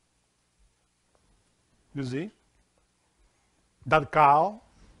blemish. You see? That cow,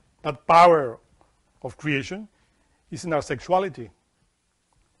 that power of creation is in our sexuality.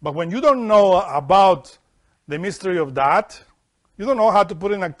 But when you don't know about the mystery of that, you don't know how to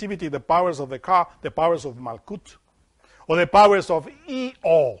put in activity the powers of the cow, the powers of Malkut, or the powers of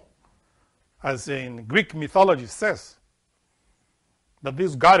Eo, as in Greek mythology says, that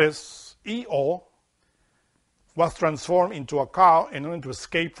this goddess, Io, was transformed into a cow in order to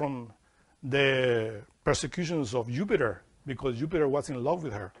escape from the persecutions of Jupiter, because Jupiter was in love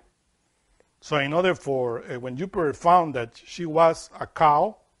with her. So in order for, when Jupiter found that she was a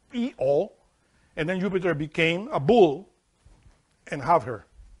cow, Io, and then Jupiter became a bull and have her.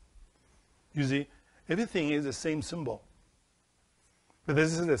 You see, everything is the same symbol. But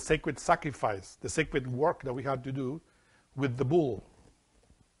this is the sacred sacrifice, the sacred work that we had to do with the bull.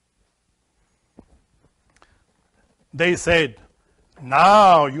 They said,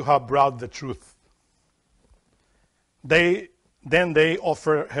 now you have brought the truth. Then they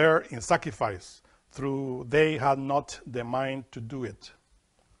offered her in sacrifice, through they had not the mind to do it.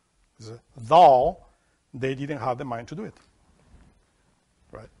 Though they didn't have the mind to do it.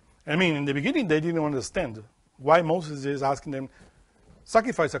 Right? I mean, in the beginning, they didn't understand why Moses is asking them,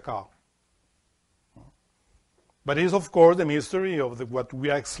 sacrifice a cow. But it is, of course, the mystery of what we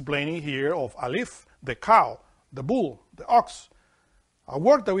are explaining here of Aleph, the cow, the bull, the ox, a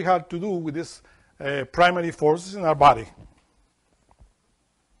work that we have to do with these primary forces in our body.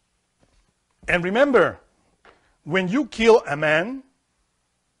 And remember, when you kill a man,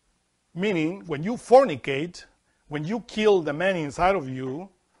 meaning when you fornicate, when you kill the man inside of you,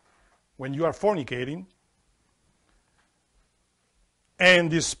 when you are fornicating, and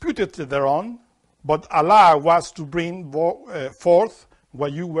disputed thereon, but Allah was to bring forth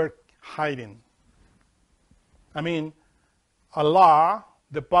what you were hiding. I mean, Allah,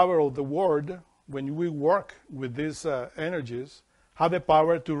 the power of the word, when we work with these energies, have the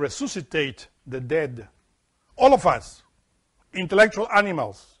power to resuscitate the dead. All of us, intellectual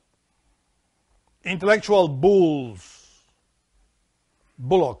animals, intellectual bulls,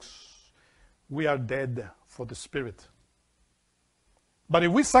 bullocks, we are dead for the spirit. But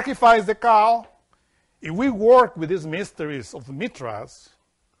if we sacrifice the cow, if we work with these mysteries of Mitras,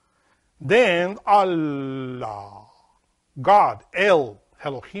 then Allah, God,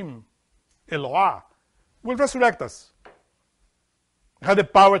 Elohim, Eloah, will resurrect us. Have the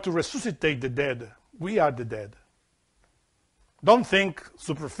power to resuscitate the dead. We are the dead. Don't think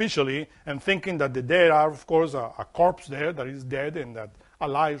superficially and thinking that the dead are, of course, a corpse there that is dead and that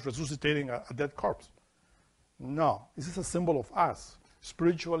Allah is resuscitating a dead corpse. No, this is a symbol of us,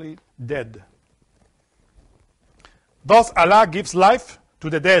 spiritually dead. Thus Allah gives life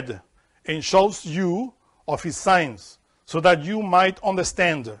to the dead and shows you of his signs, so that you might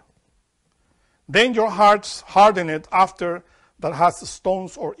understand. Then your hearts harden it after that has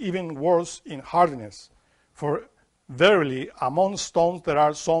stones, or even worse in hardness. For verily among stones there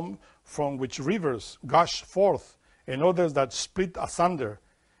are some from which rivers gush forth, and others that split asunder,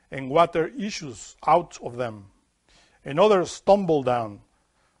 and water issues out of them. And others stumble down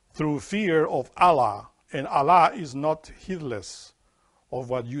through fear of Allah, and Allah is not heedless of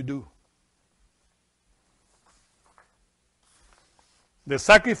what you do. The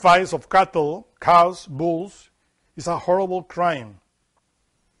sacrifice of cattle, cows, bulls is a horrible crime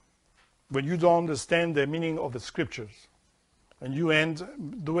when you don't understand the meaning of the scriptures and you end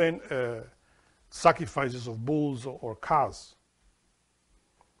doing sacrifices of bulls or cows.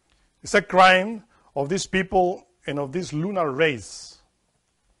 It's a crime of these people and of this lunar race.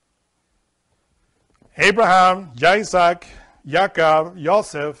 Abraham, Isaac, Jacob,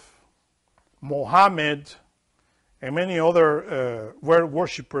 Joseph, Mohammed, and many other were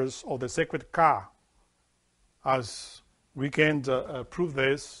worshippers of the sacred Ka, as we can prove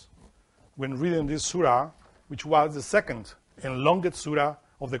this when reading this surah, which was the second and longest surah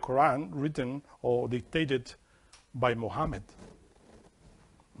of the Quran, written or dictated by Muhammad.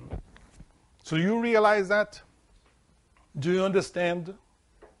 So you realize that? Do you understand?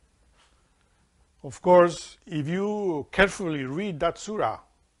 Of course, if you carefully read that surah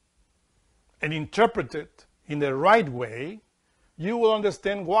and interpret it in the right way, you will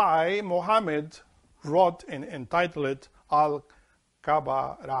understand why Muhammad wrote and entitled it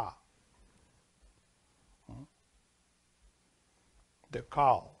Al-Kabbalah, the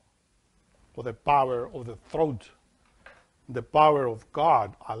cow, or the power of the throat, the power of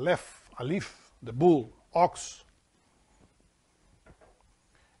God, Aleph, the bull, ox,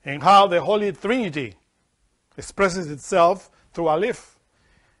 and how the Holy Trinity expresses itself through Aleph.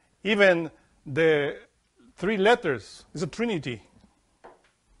 Even the three letters is a Trinity.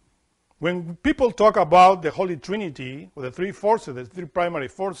 When people talk about the Holy Trinity, or the three forces, the three primary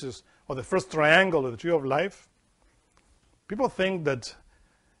forces, or the first triangle of the tree of life, people think that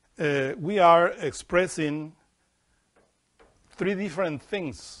we are expressing three different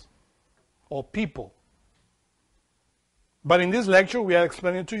things or people. But in this lecture, we are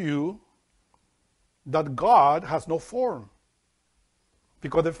explaining to you that God has no form.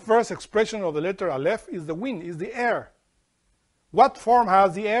 Because the first expression of the letter Aleph is the wind, is the air. What form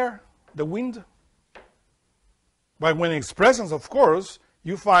has the air? The wind? But when it expresses, of course,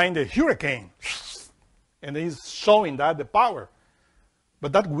 you find a hurricane. And he's showing that the power.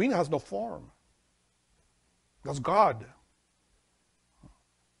 But that wind has no form. That's God.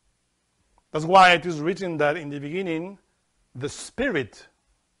 That's why it is written that in the beginning, the Spirit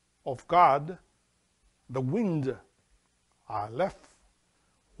of God, the wind, Aleph,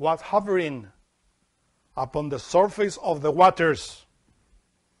 was hovering upon the surface of the waters.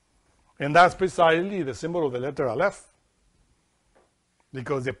 And that's precisely the symbol of the letter Aleph.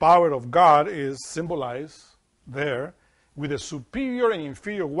 Because the power of God is symbolized there with the superior and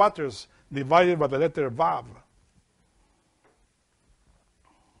inferior waters divided by the letter Vav.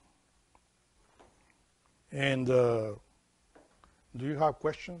 And do you have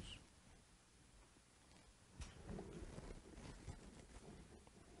questions?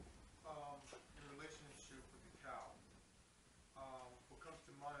 In relationship with the cow, what comes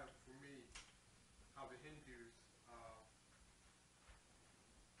to mind for me, how the Hindus,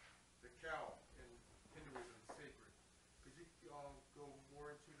 the cow in Hinduism is sacred. Could you go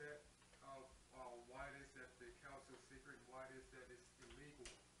more into that? Why it is that the cow is so sacred, and why it is that it's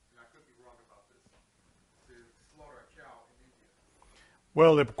illegal, and I could be wrong about this, to slaughter a cow in India?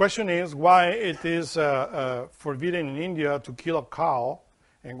 Well, the question is why it is forbidden in India to kill a cow,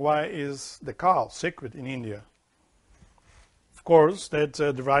 and why is the cow sacred in India? Of course, that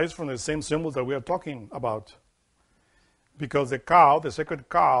derives from the same symbols that we are talking about. Because the cow, the sacred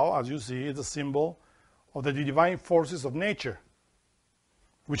cow, as you see, is a symbol of the divine forces of nature,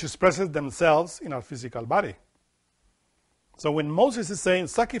 which expresses themselves in our physical body. So when Moses is saying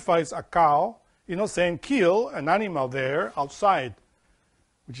sacrifice a cow, he's not saying kill an animal there outside,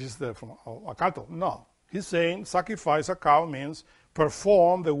 which is from a cattle. No. He's saying sacrifice a cow means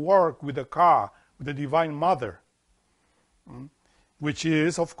perform the work with the cow, with the divine mother, which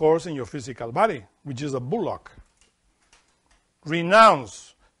is, of course, in your physical body, which is a bullock.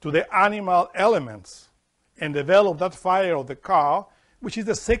 Renounce to the animal elements and develop that fire of the cow, which is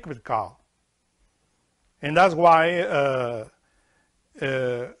the sacred cow. And that's why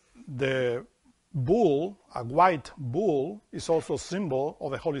the bull, a white bull, is also a symbol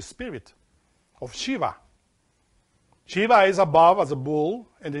of the Holy Spirit, of Shiva. Shiva is above as a bull,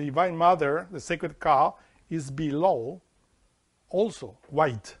 and the Divine Mother, the sacred cow, is below, also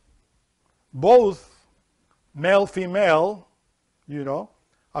white. Both male, female,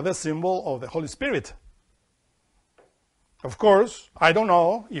 are the symbol of the Holy Spirit. Of course, I don't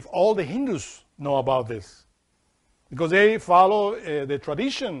know if all the Hindus know about this, because they follow the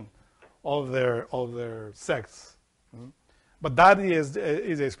tradition of their sects. But that is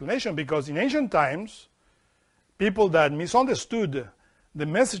the explanation, because in ancient times, people that misunderstood the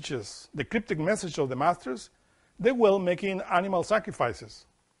messages, the cryptic message of the masters, they were making animal sacrifices.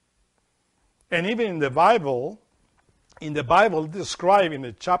 And even in the Bible, described in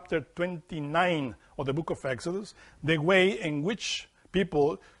the chapter 29 of the book of Exodus, the way in which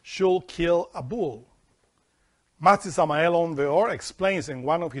people should kill a bull. Master Samael Aun Weor explains in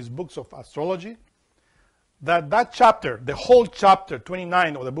one of his books of astrology that chapter, the whole chapter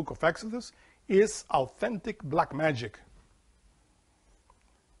 29 of the book of Exodus, is authentic black magic.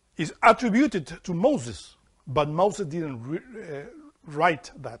 It's attributed to Moses, but Moses didn't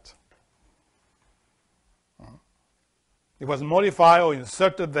write that. It was modified or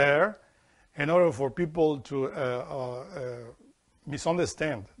inserted there in order for people to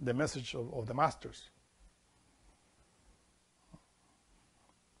misunderstand the message of the masters.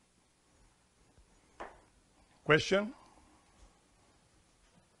 Question?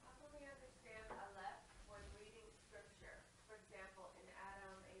 How can we understand Aleph when reading scripture? For example, in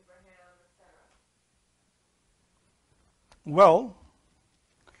Adam, Abraham, etc. Well,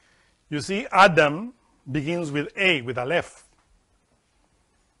 you see, Adam begins with A, with Aleph.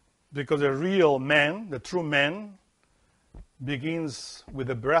 Because the real man, the true man, begins with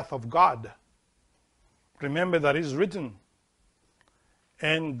the breath of God. Remember that it's written,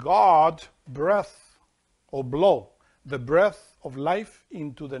 and God breath or blow the breath of life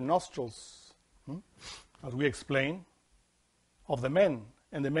into the nostrils, as we explained, of the man.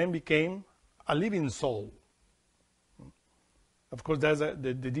 And the man became a living soul. Of course, there's the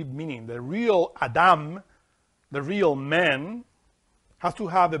deep meaning. The real Adam, the real man, has to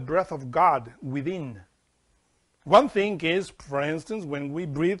have the breath of God within. One thing is, for instance, when we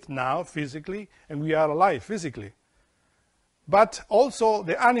breathe now physically, and we are alive physically. But also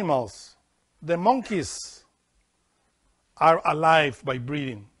the animals, the monkeys, are alive by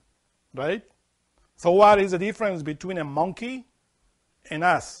breathing, right? So what is the difference between a monkey and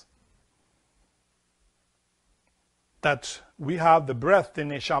us? That we have the breath, the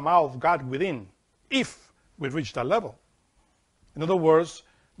neshama of God within, if we reach that level. In other words,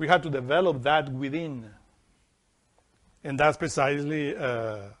 we have to develop that within. And that's precisely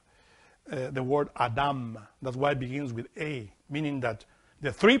the word Adam. That's why it begins with A, meaning that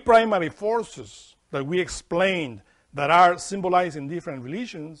the three primary forces that we explained that are symbolized in different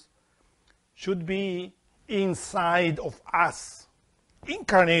religions should be inside of us,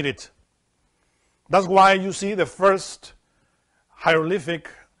 incarnated. That's why you see the first hieroglyphic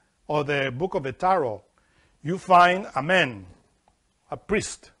or the book of the Tarot. You find a man, a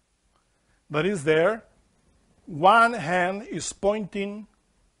priest, that is there. One hand is pointing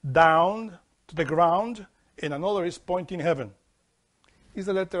down to the ground and another is pointing heaven. It's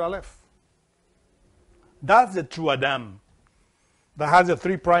the letter Aleph. That's the true Adam that has the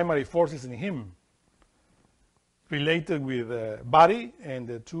three primary forces in him, related with the body and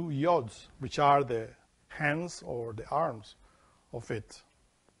the two yods, which are the hands or the arms of it.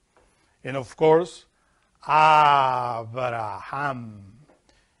 And of course, Abraham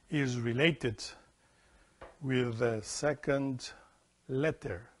is related with the second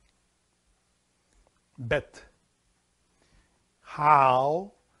letter, Bet.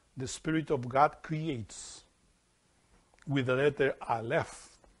 How the Spirit of God creates with the letter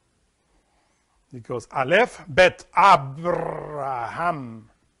Aleph. Because Aleph, Bet, Abraham.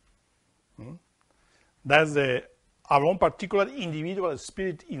 That's our own particular individual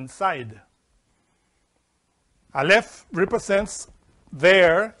spirit inside. Aleph represents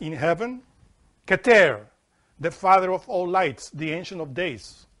there in heaven, Keter, the father of all lights, the ancient of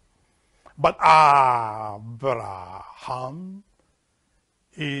days. But Abraham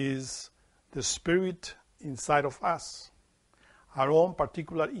is the spirit inside of us, our own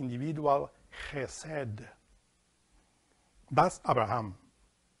particular individual Chesed. That's Abraham,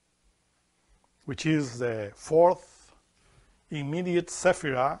 which is the fourth immediate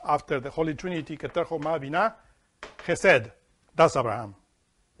Sephirah after the Holy Trinity, Keter, Chokmah, Binah, Chesed. That's Abraham,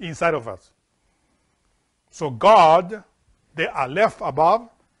 inside of us. So God, the Aleph above,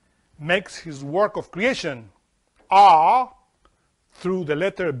 makes his work of creation, through the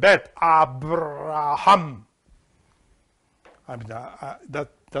letter Bet, Abraham. I mean,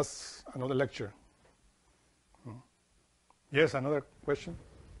 that's another lecture. Yes, another question?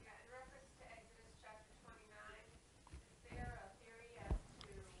 Yeah, in reference to Exodus chapter 29, is there a theory as to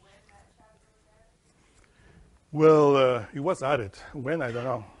when that chapter was added? Well, it was added. When, I don't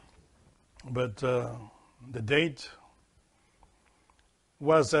know. But the date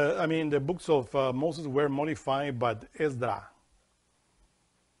was, the books of Moses were modified by Ezra.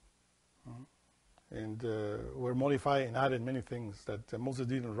 And were modified and added many things that Moses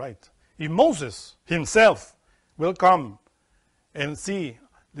didn't write. If Moses himself will come and see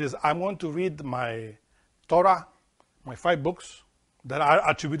this, I want to read my Torah, my 5 books that are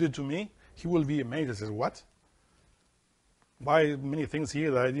attributed to me, he will be amazed. He says, what? Why many things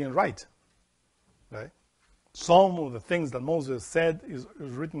here that I didn't write? Right? Some of the things that Moses said is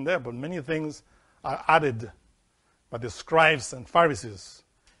written there, but many things are added by the scribes and Pharisees,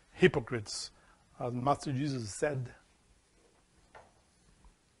 hypocrites, as Master Jesus said.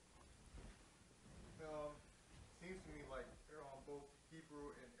 Seems to me like both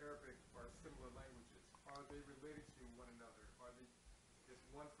Hebrew and Arabic are similar languages. Are they related to one another? Are they is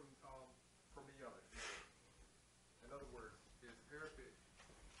one from the other? In other words, is Arabic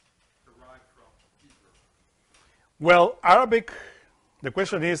derived from Hebrew? Well, Arabic, the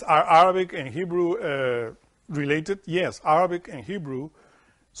question is, are Arabic and Hebrew related? Yes, Arabic and Hebrew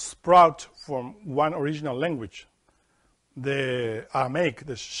sprout from one original language. The Aramaic,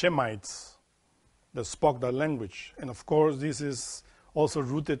 the Shemites, that spoke that language. And of course, this is also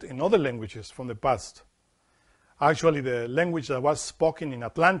rooted in other languages from the past. Actually, the language that was spoken in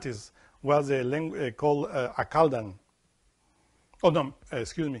Atlantis was a language called Akkadian. Oh, no,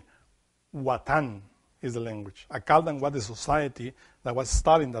 excuse me. Watan is the language. Akkadian was the society that was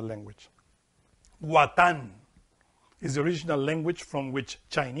studying that language. Watan is the original language from which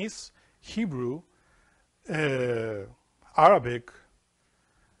Chinese, Hebrew, Arabic,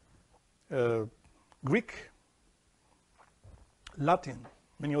 Greek, Latin,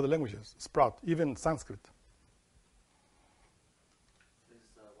 many other languages sprout, even Sanskrit. Is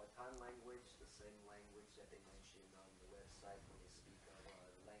Watan language the same language that they mention on the website when they speak of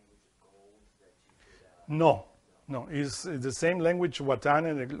language of gold that you could... No. Is the same language, Watan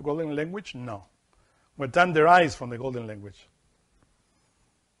and the golden language? No. Watan derives from the golden language.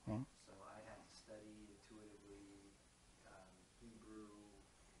 So I had to study intuitively Hebrew,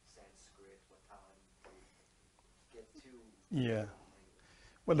 Sanskrit, Watan. Yeah.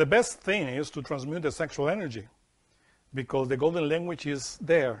 Well, the best thing is to transmute the sexual energy, because the golden language is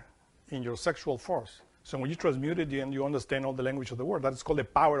there in your sexual force. So when you transmute it, you understand all the language of the world. That is called the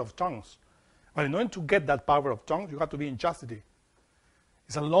power of tongues. But in order to get that power of tongues, you have to be in chastity.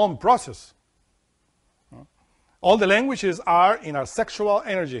 It's a long process. All the languages are in our sexual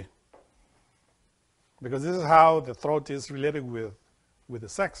energy, because this is how the throat is related with the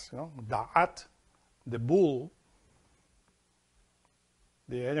sex. Da'at, the bull,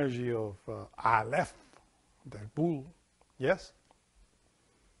 the energy of Aleph, the bull. Yes?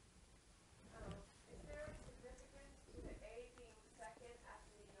 Is there a significance to the A being second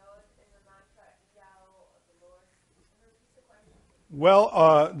after the Yod in the mantra Yao of the Lord? Repeat the question.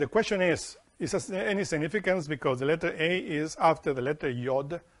 Well, the question is there any significance because the letter A is after the letter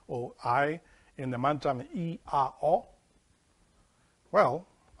Yod or I in the mantra I-A-O? Well,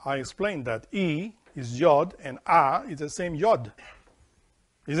 I explained that E is Yod and A is the same Yod,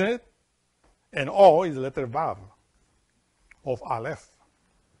 isn't it? And O is the letter Vav of Aleph.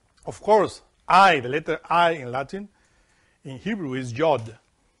 Of course, I, the letter I in Latin, in Hebrew is Yod.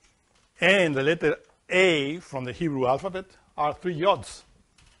 And the letter A from the Hebrew alphabet are 3 Yods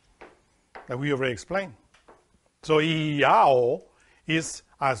that we already explained. So Yao is,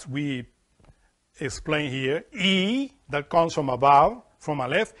 as we explain here, E that comes from above, from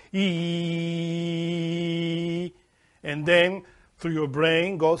Aleph, E, and then through your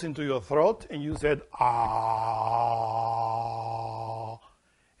brain goes into your throat, and you said Ah,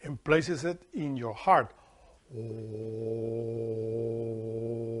 and places it in your heart. Oh,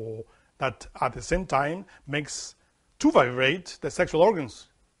 that at the same time makes to vibrate the sexual organs.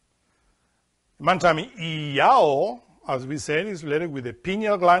 Mantra Iyao, as we said, is related with the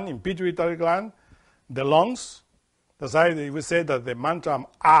pineal gland and pituitary gland, the lungs. That's why we say that the mantra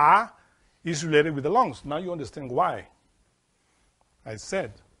A is related with the lungs. Now you understand why. I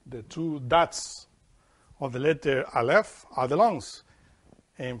said the 2 dots of the letter Aleph are the lungs.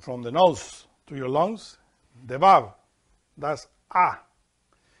 And from the nose to your lungs, the Vav. That's A.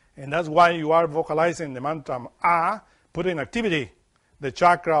 And that's why you are vocalizing the mantra A, put in activity the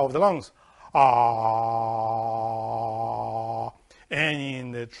chakra of the lungs. Ah. And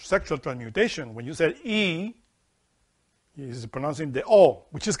in the sexual transmutation, when you said E, is pronouncing the O,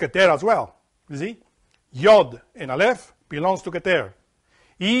 which is Keter as well. You see? Yod and Aleph belongs to Keter.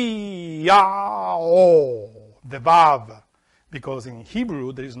 I, Ya, O, the Vav. Because in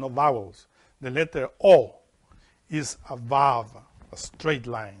Hebrew, there is no vowels. The letter O is a Vav, a straight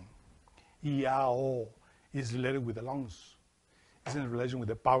line. Ya, O is related with the lungs. It's in relation with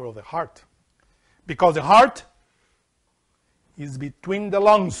the power of the heart. Because the heart is between the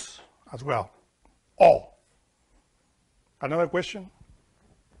lungs as well. O. Another question?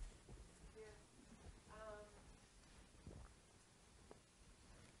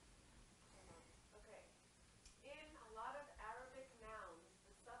 Okay. In a lot of Arabic nouns,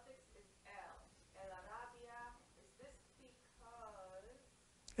 the suffix is el. El Arabia. Is this because?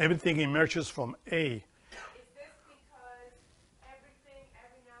 Everything emerges from A. Is this because every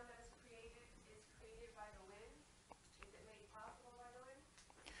noun that is created by the wind? Is it made possible by the wind?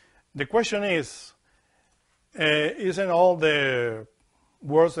 The question is, isn't all the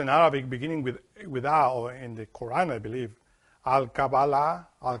words in Arabic beginning with A, or in the Quran, I believe, Al-Kabbalah,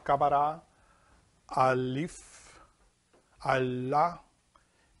 Al-Kabara, Alif, Allah,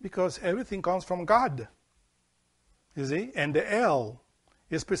 because everything comes from God, you see? And the L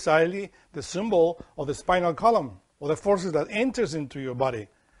is precisely the symbol of the spinal column, or the forces that enters into your body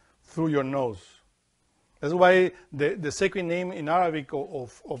through your nose. That's why the sacred name in Arabic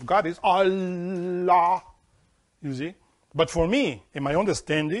of God is Allah, you see? But for me, in my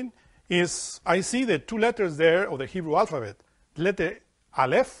understanding, is I see the 2 letters there of the Hebrew alphabet, the letter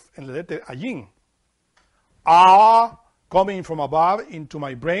Aleph and the letter Ayin. A coming from above into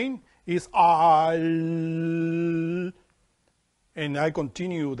my brain is Al, and I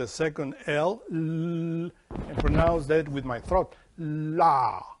continue the second L, and pronounce that with my throat.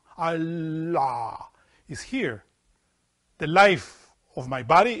 La, Allah is here. The life of my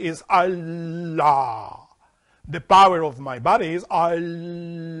body is Allah. The power of my body is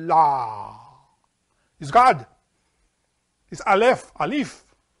Allah. It's God. It's Aleph, Alif.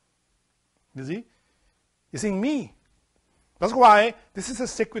 You see? It's in me. That's why this is a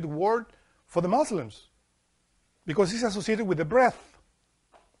sacred word for the Muslims, because it's associated with the breath.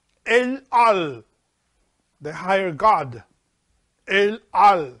 El-Al, the higher God.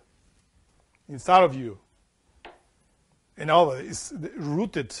 El-Al, inside of you. And all is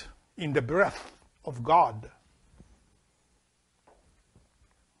rooted in the breath of God.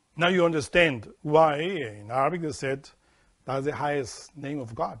 Now you understand why in Arabic they said That's the highest name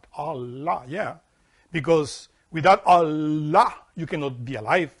of God. Allah, yeah. Because without Allah, you cannot be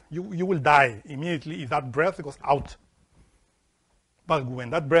alive. You will die immediately if that breath goes out. But when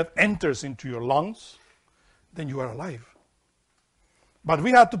that breath enters into your lungs, then you are alive. But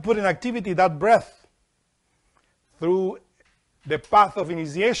we have to put in activity that breath through the path of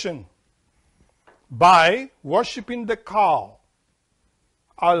initiation by worshiping the cow,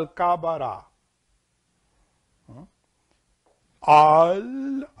 Al-Kabbalah.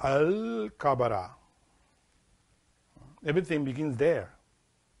 Al-Kabbalah. Everything begins there.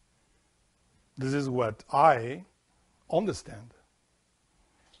 This is what I understand.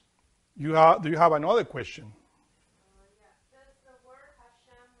 Do you have another question? Yeah. Does the word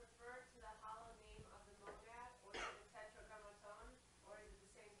Hashem refer to the hollow name of the monad, or to the tetragrammaton, or is it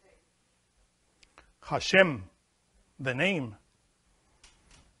the same thing? Hashem, the name.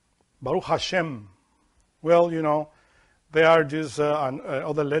 Baruch Hashem. Well, you know, there are just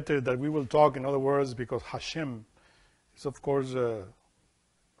other letters that we will talk in other words, because Hashem is, of course,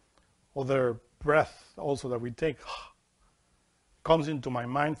 other breath also that we take. Comes into my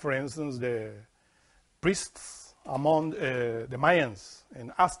mind, for instance, the priests among the Mayans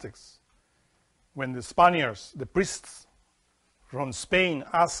and Aztecs. When the Spaniards, the priests from Spain,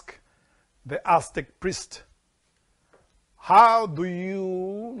 ask the Aztec priest, how do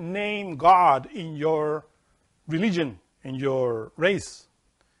you name God in your religion, in your race?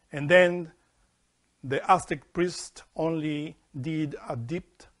 And then the Aztec priest only did a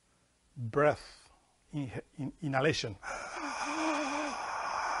deep breath, inhalation.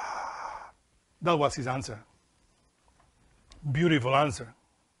 That was his answer. Beautiful answer.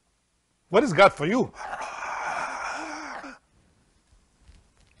 What is God for you?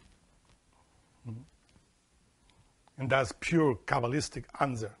 And that's pure Kabbalistic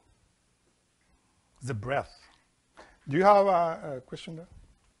answer. The breath. Do you have a question there?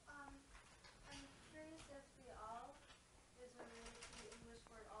 I'm curious if the all is related to the English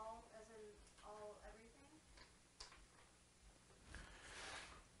word all, as in all everything.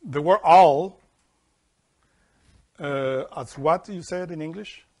 The word all, as what you said in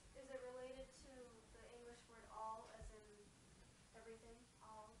English? Is it related to the English word all, as in everything?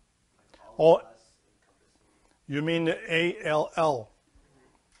 All. All. Us encompassing. You mean A-L-L?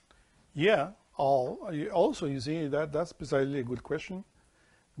 Yeah, all. Also, you see, that's precisely a good question,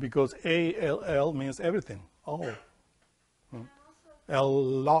 because A-L-L means everything, all. And also,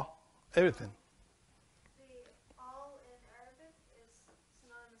 Allah, everything. the all in Arabic is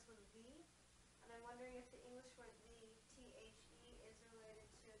synonymous with the, and I'm wondering if the English word the, T-H-E, is related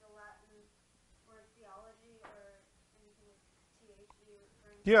to the Latin word theology or anything with T-H-E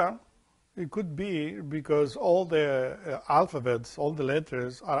referring to. Yeah, it could be, because all the alphabets, all the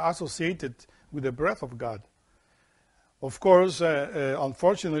letters are associated with the breath of God. Of course,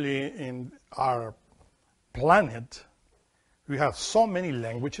 unfortunately, in our planet, we have so many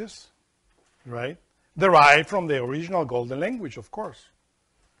languages, right? Derived from the original golden language, of course,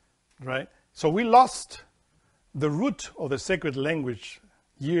 right? So we lost the root of the sacred language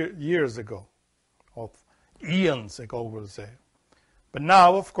years ago, of eons ago, we'll say. But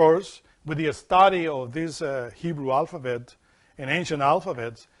now, of course, with the study of this Hebrew alphabet and ancient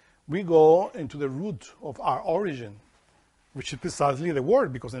alphabets, we go into the root of our origin, which is precisely the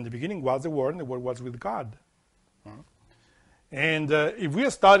Word, because in the beginning was the Word, and the Word was with God. And if we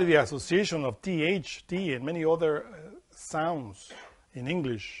study the association of TH, T, and many other sounds in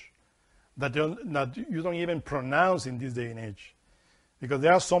English that you don't even pronounce in this day and age, because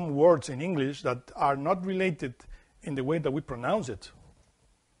there are some words in English that are not related in the way that we pronounce it.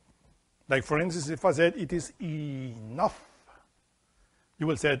 Like, for instance, if I said it is enough, you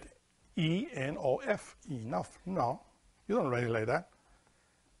will say E-N-O-F, enough. No, you don't write it like that.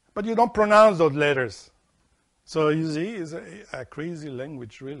 But you don't pronounce those letters. So you see, it's a crazy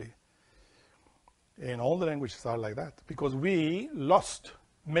language, really. And all the languages are like that, because we lost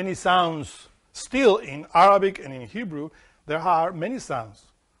many sounds. Still, in Arabic and in Hebrew, there are many sounds,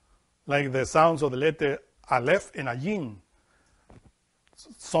 like the sounds of the letter Aleph and Ayin.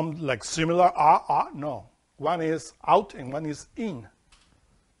 Some like similar, no. One is out and one is in.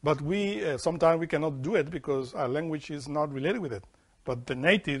 But we, sometimes we cannot do it because our language is not related with it. But the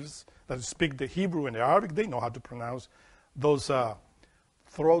natives that speak the Hebrew and the Arabic, they know how to pronounce those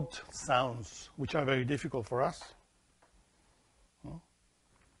throat sounds, which are very difficult for us.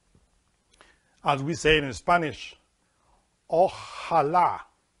 As we say in Spanish, ojalá,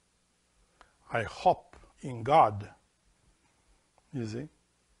 I hope in God. You see?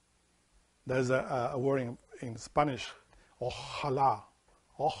 There's a word in Spanish, ojalá,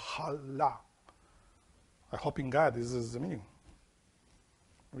 ojalá. I hope in God, this is the meaning.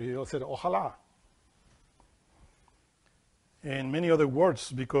 We all said, ojalá. And many other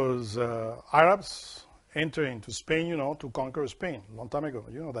words, because Arabs entered into Spain, to conquer Spain a long time ago,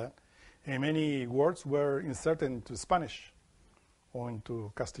 you know that. And many words were inserted into Spanish or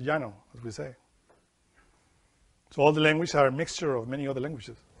into Castellano, as we say. So all the languages are a mixture of many other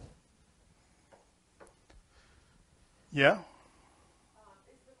languages. Yeah?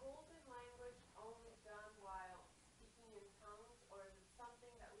 Is the golden language only done while speaking in tongues, or is it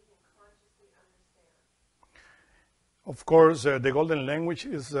something that we can consciously understand? Of course, the golden language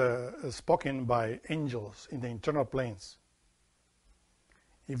is spoken by angels in the internal planes.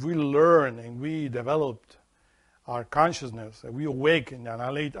 If we learn and we developed our consciousness, and we awaken and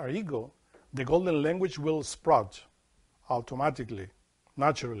annihilate our ego, the golden language will sprout automatically,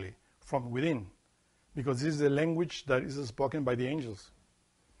 naturally, from within, because this is the language that is spoken by the angels.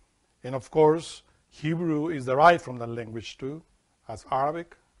 And of course, Hebrew is derived from that language too, as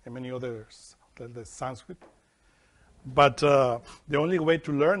Arabic and many others, the Sanskrit. But the only way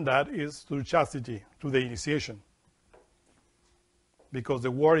to learn that is through chastity, through the initiation. Because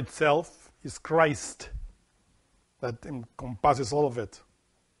the word itself is Christ, that encompasses all of it.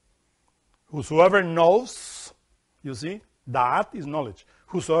 Whosoever knows, you see, that is knowledge.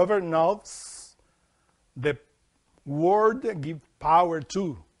 Whosoever knows, the word give power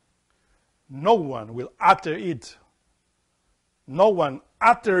to. No one will utter it. No one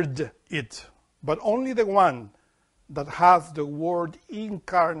uttered it, but only the one that has the word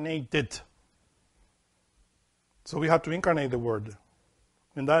incarnated. So we have to incarnate the word.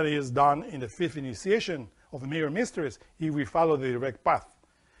 And that is done in the fifth initiation of the major mysteries if we follow the direct path.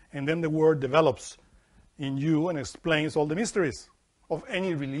 And then the word develops in you and explains all the mysteries of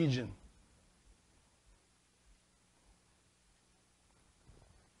any religion.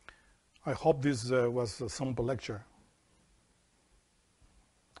 I hope this was a simple lecture.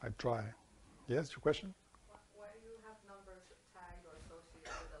 I try. Yes, your question? Why do you have numbers tagged or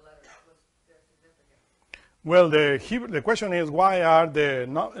associated with the letters? What's their significance? Well, the question is, why are the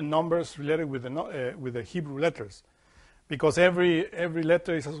numbers related with the Hebrew letters? Because every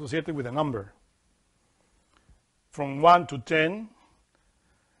letter is associated with a number. From 1 to 10,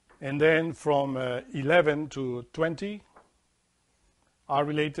 and then from 11 to 20 are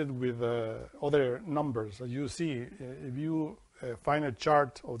related with other numbers. As you see, if you find a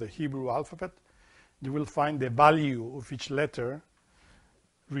chart of the Hebrew alphabet, you will find the value of each letter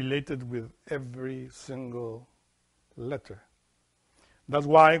related with every single letter. That's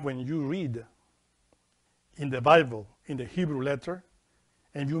why when you read in the Bible, in the Hebrew letter,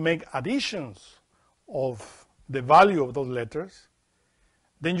 and you make additions of the value of those letters,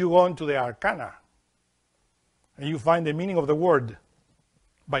 then you go into the arcana, and you find the meaning of the word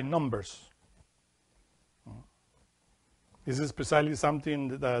by numbers. This is precisely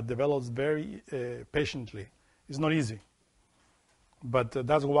something that develops very patiently. It's not easy. But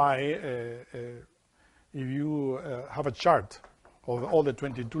that's why if you have a chart of all the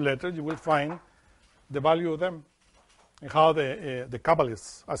 22 letters, you will find the value of them and how the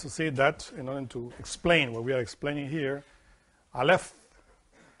Kabbalists associate that in order to explain what we are explaining here. Aleph,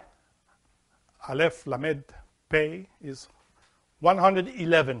 Lamed, Pei is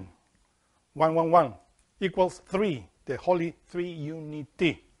 111. 111 equals 3, the Holy Three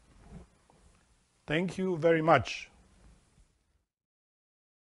Unity. Thank you very much.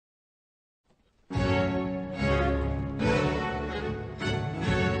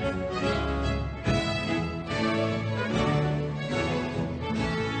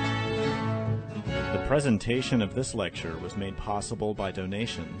 The presentation of this lecture was made possible by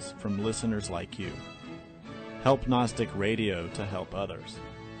donations from listeners like you. Help Gnostic Radio to help others.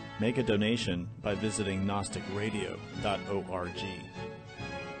 Make a donation by visiting gnosticradio.org.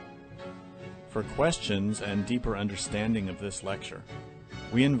 For questions and deeper understanding of this lecture,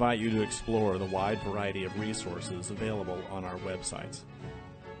 we invite you to explore the wide variety of resources available on our websites.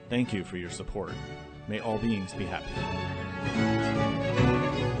 Thank you for your support. May all beings be happy.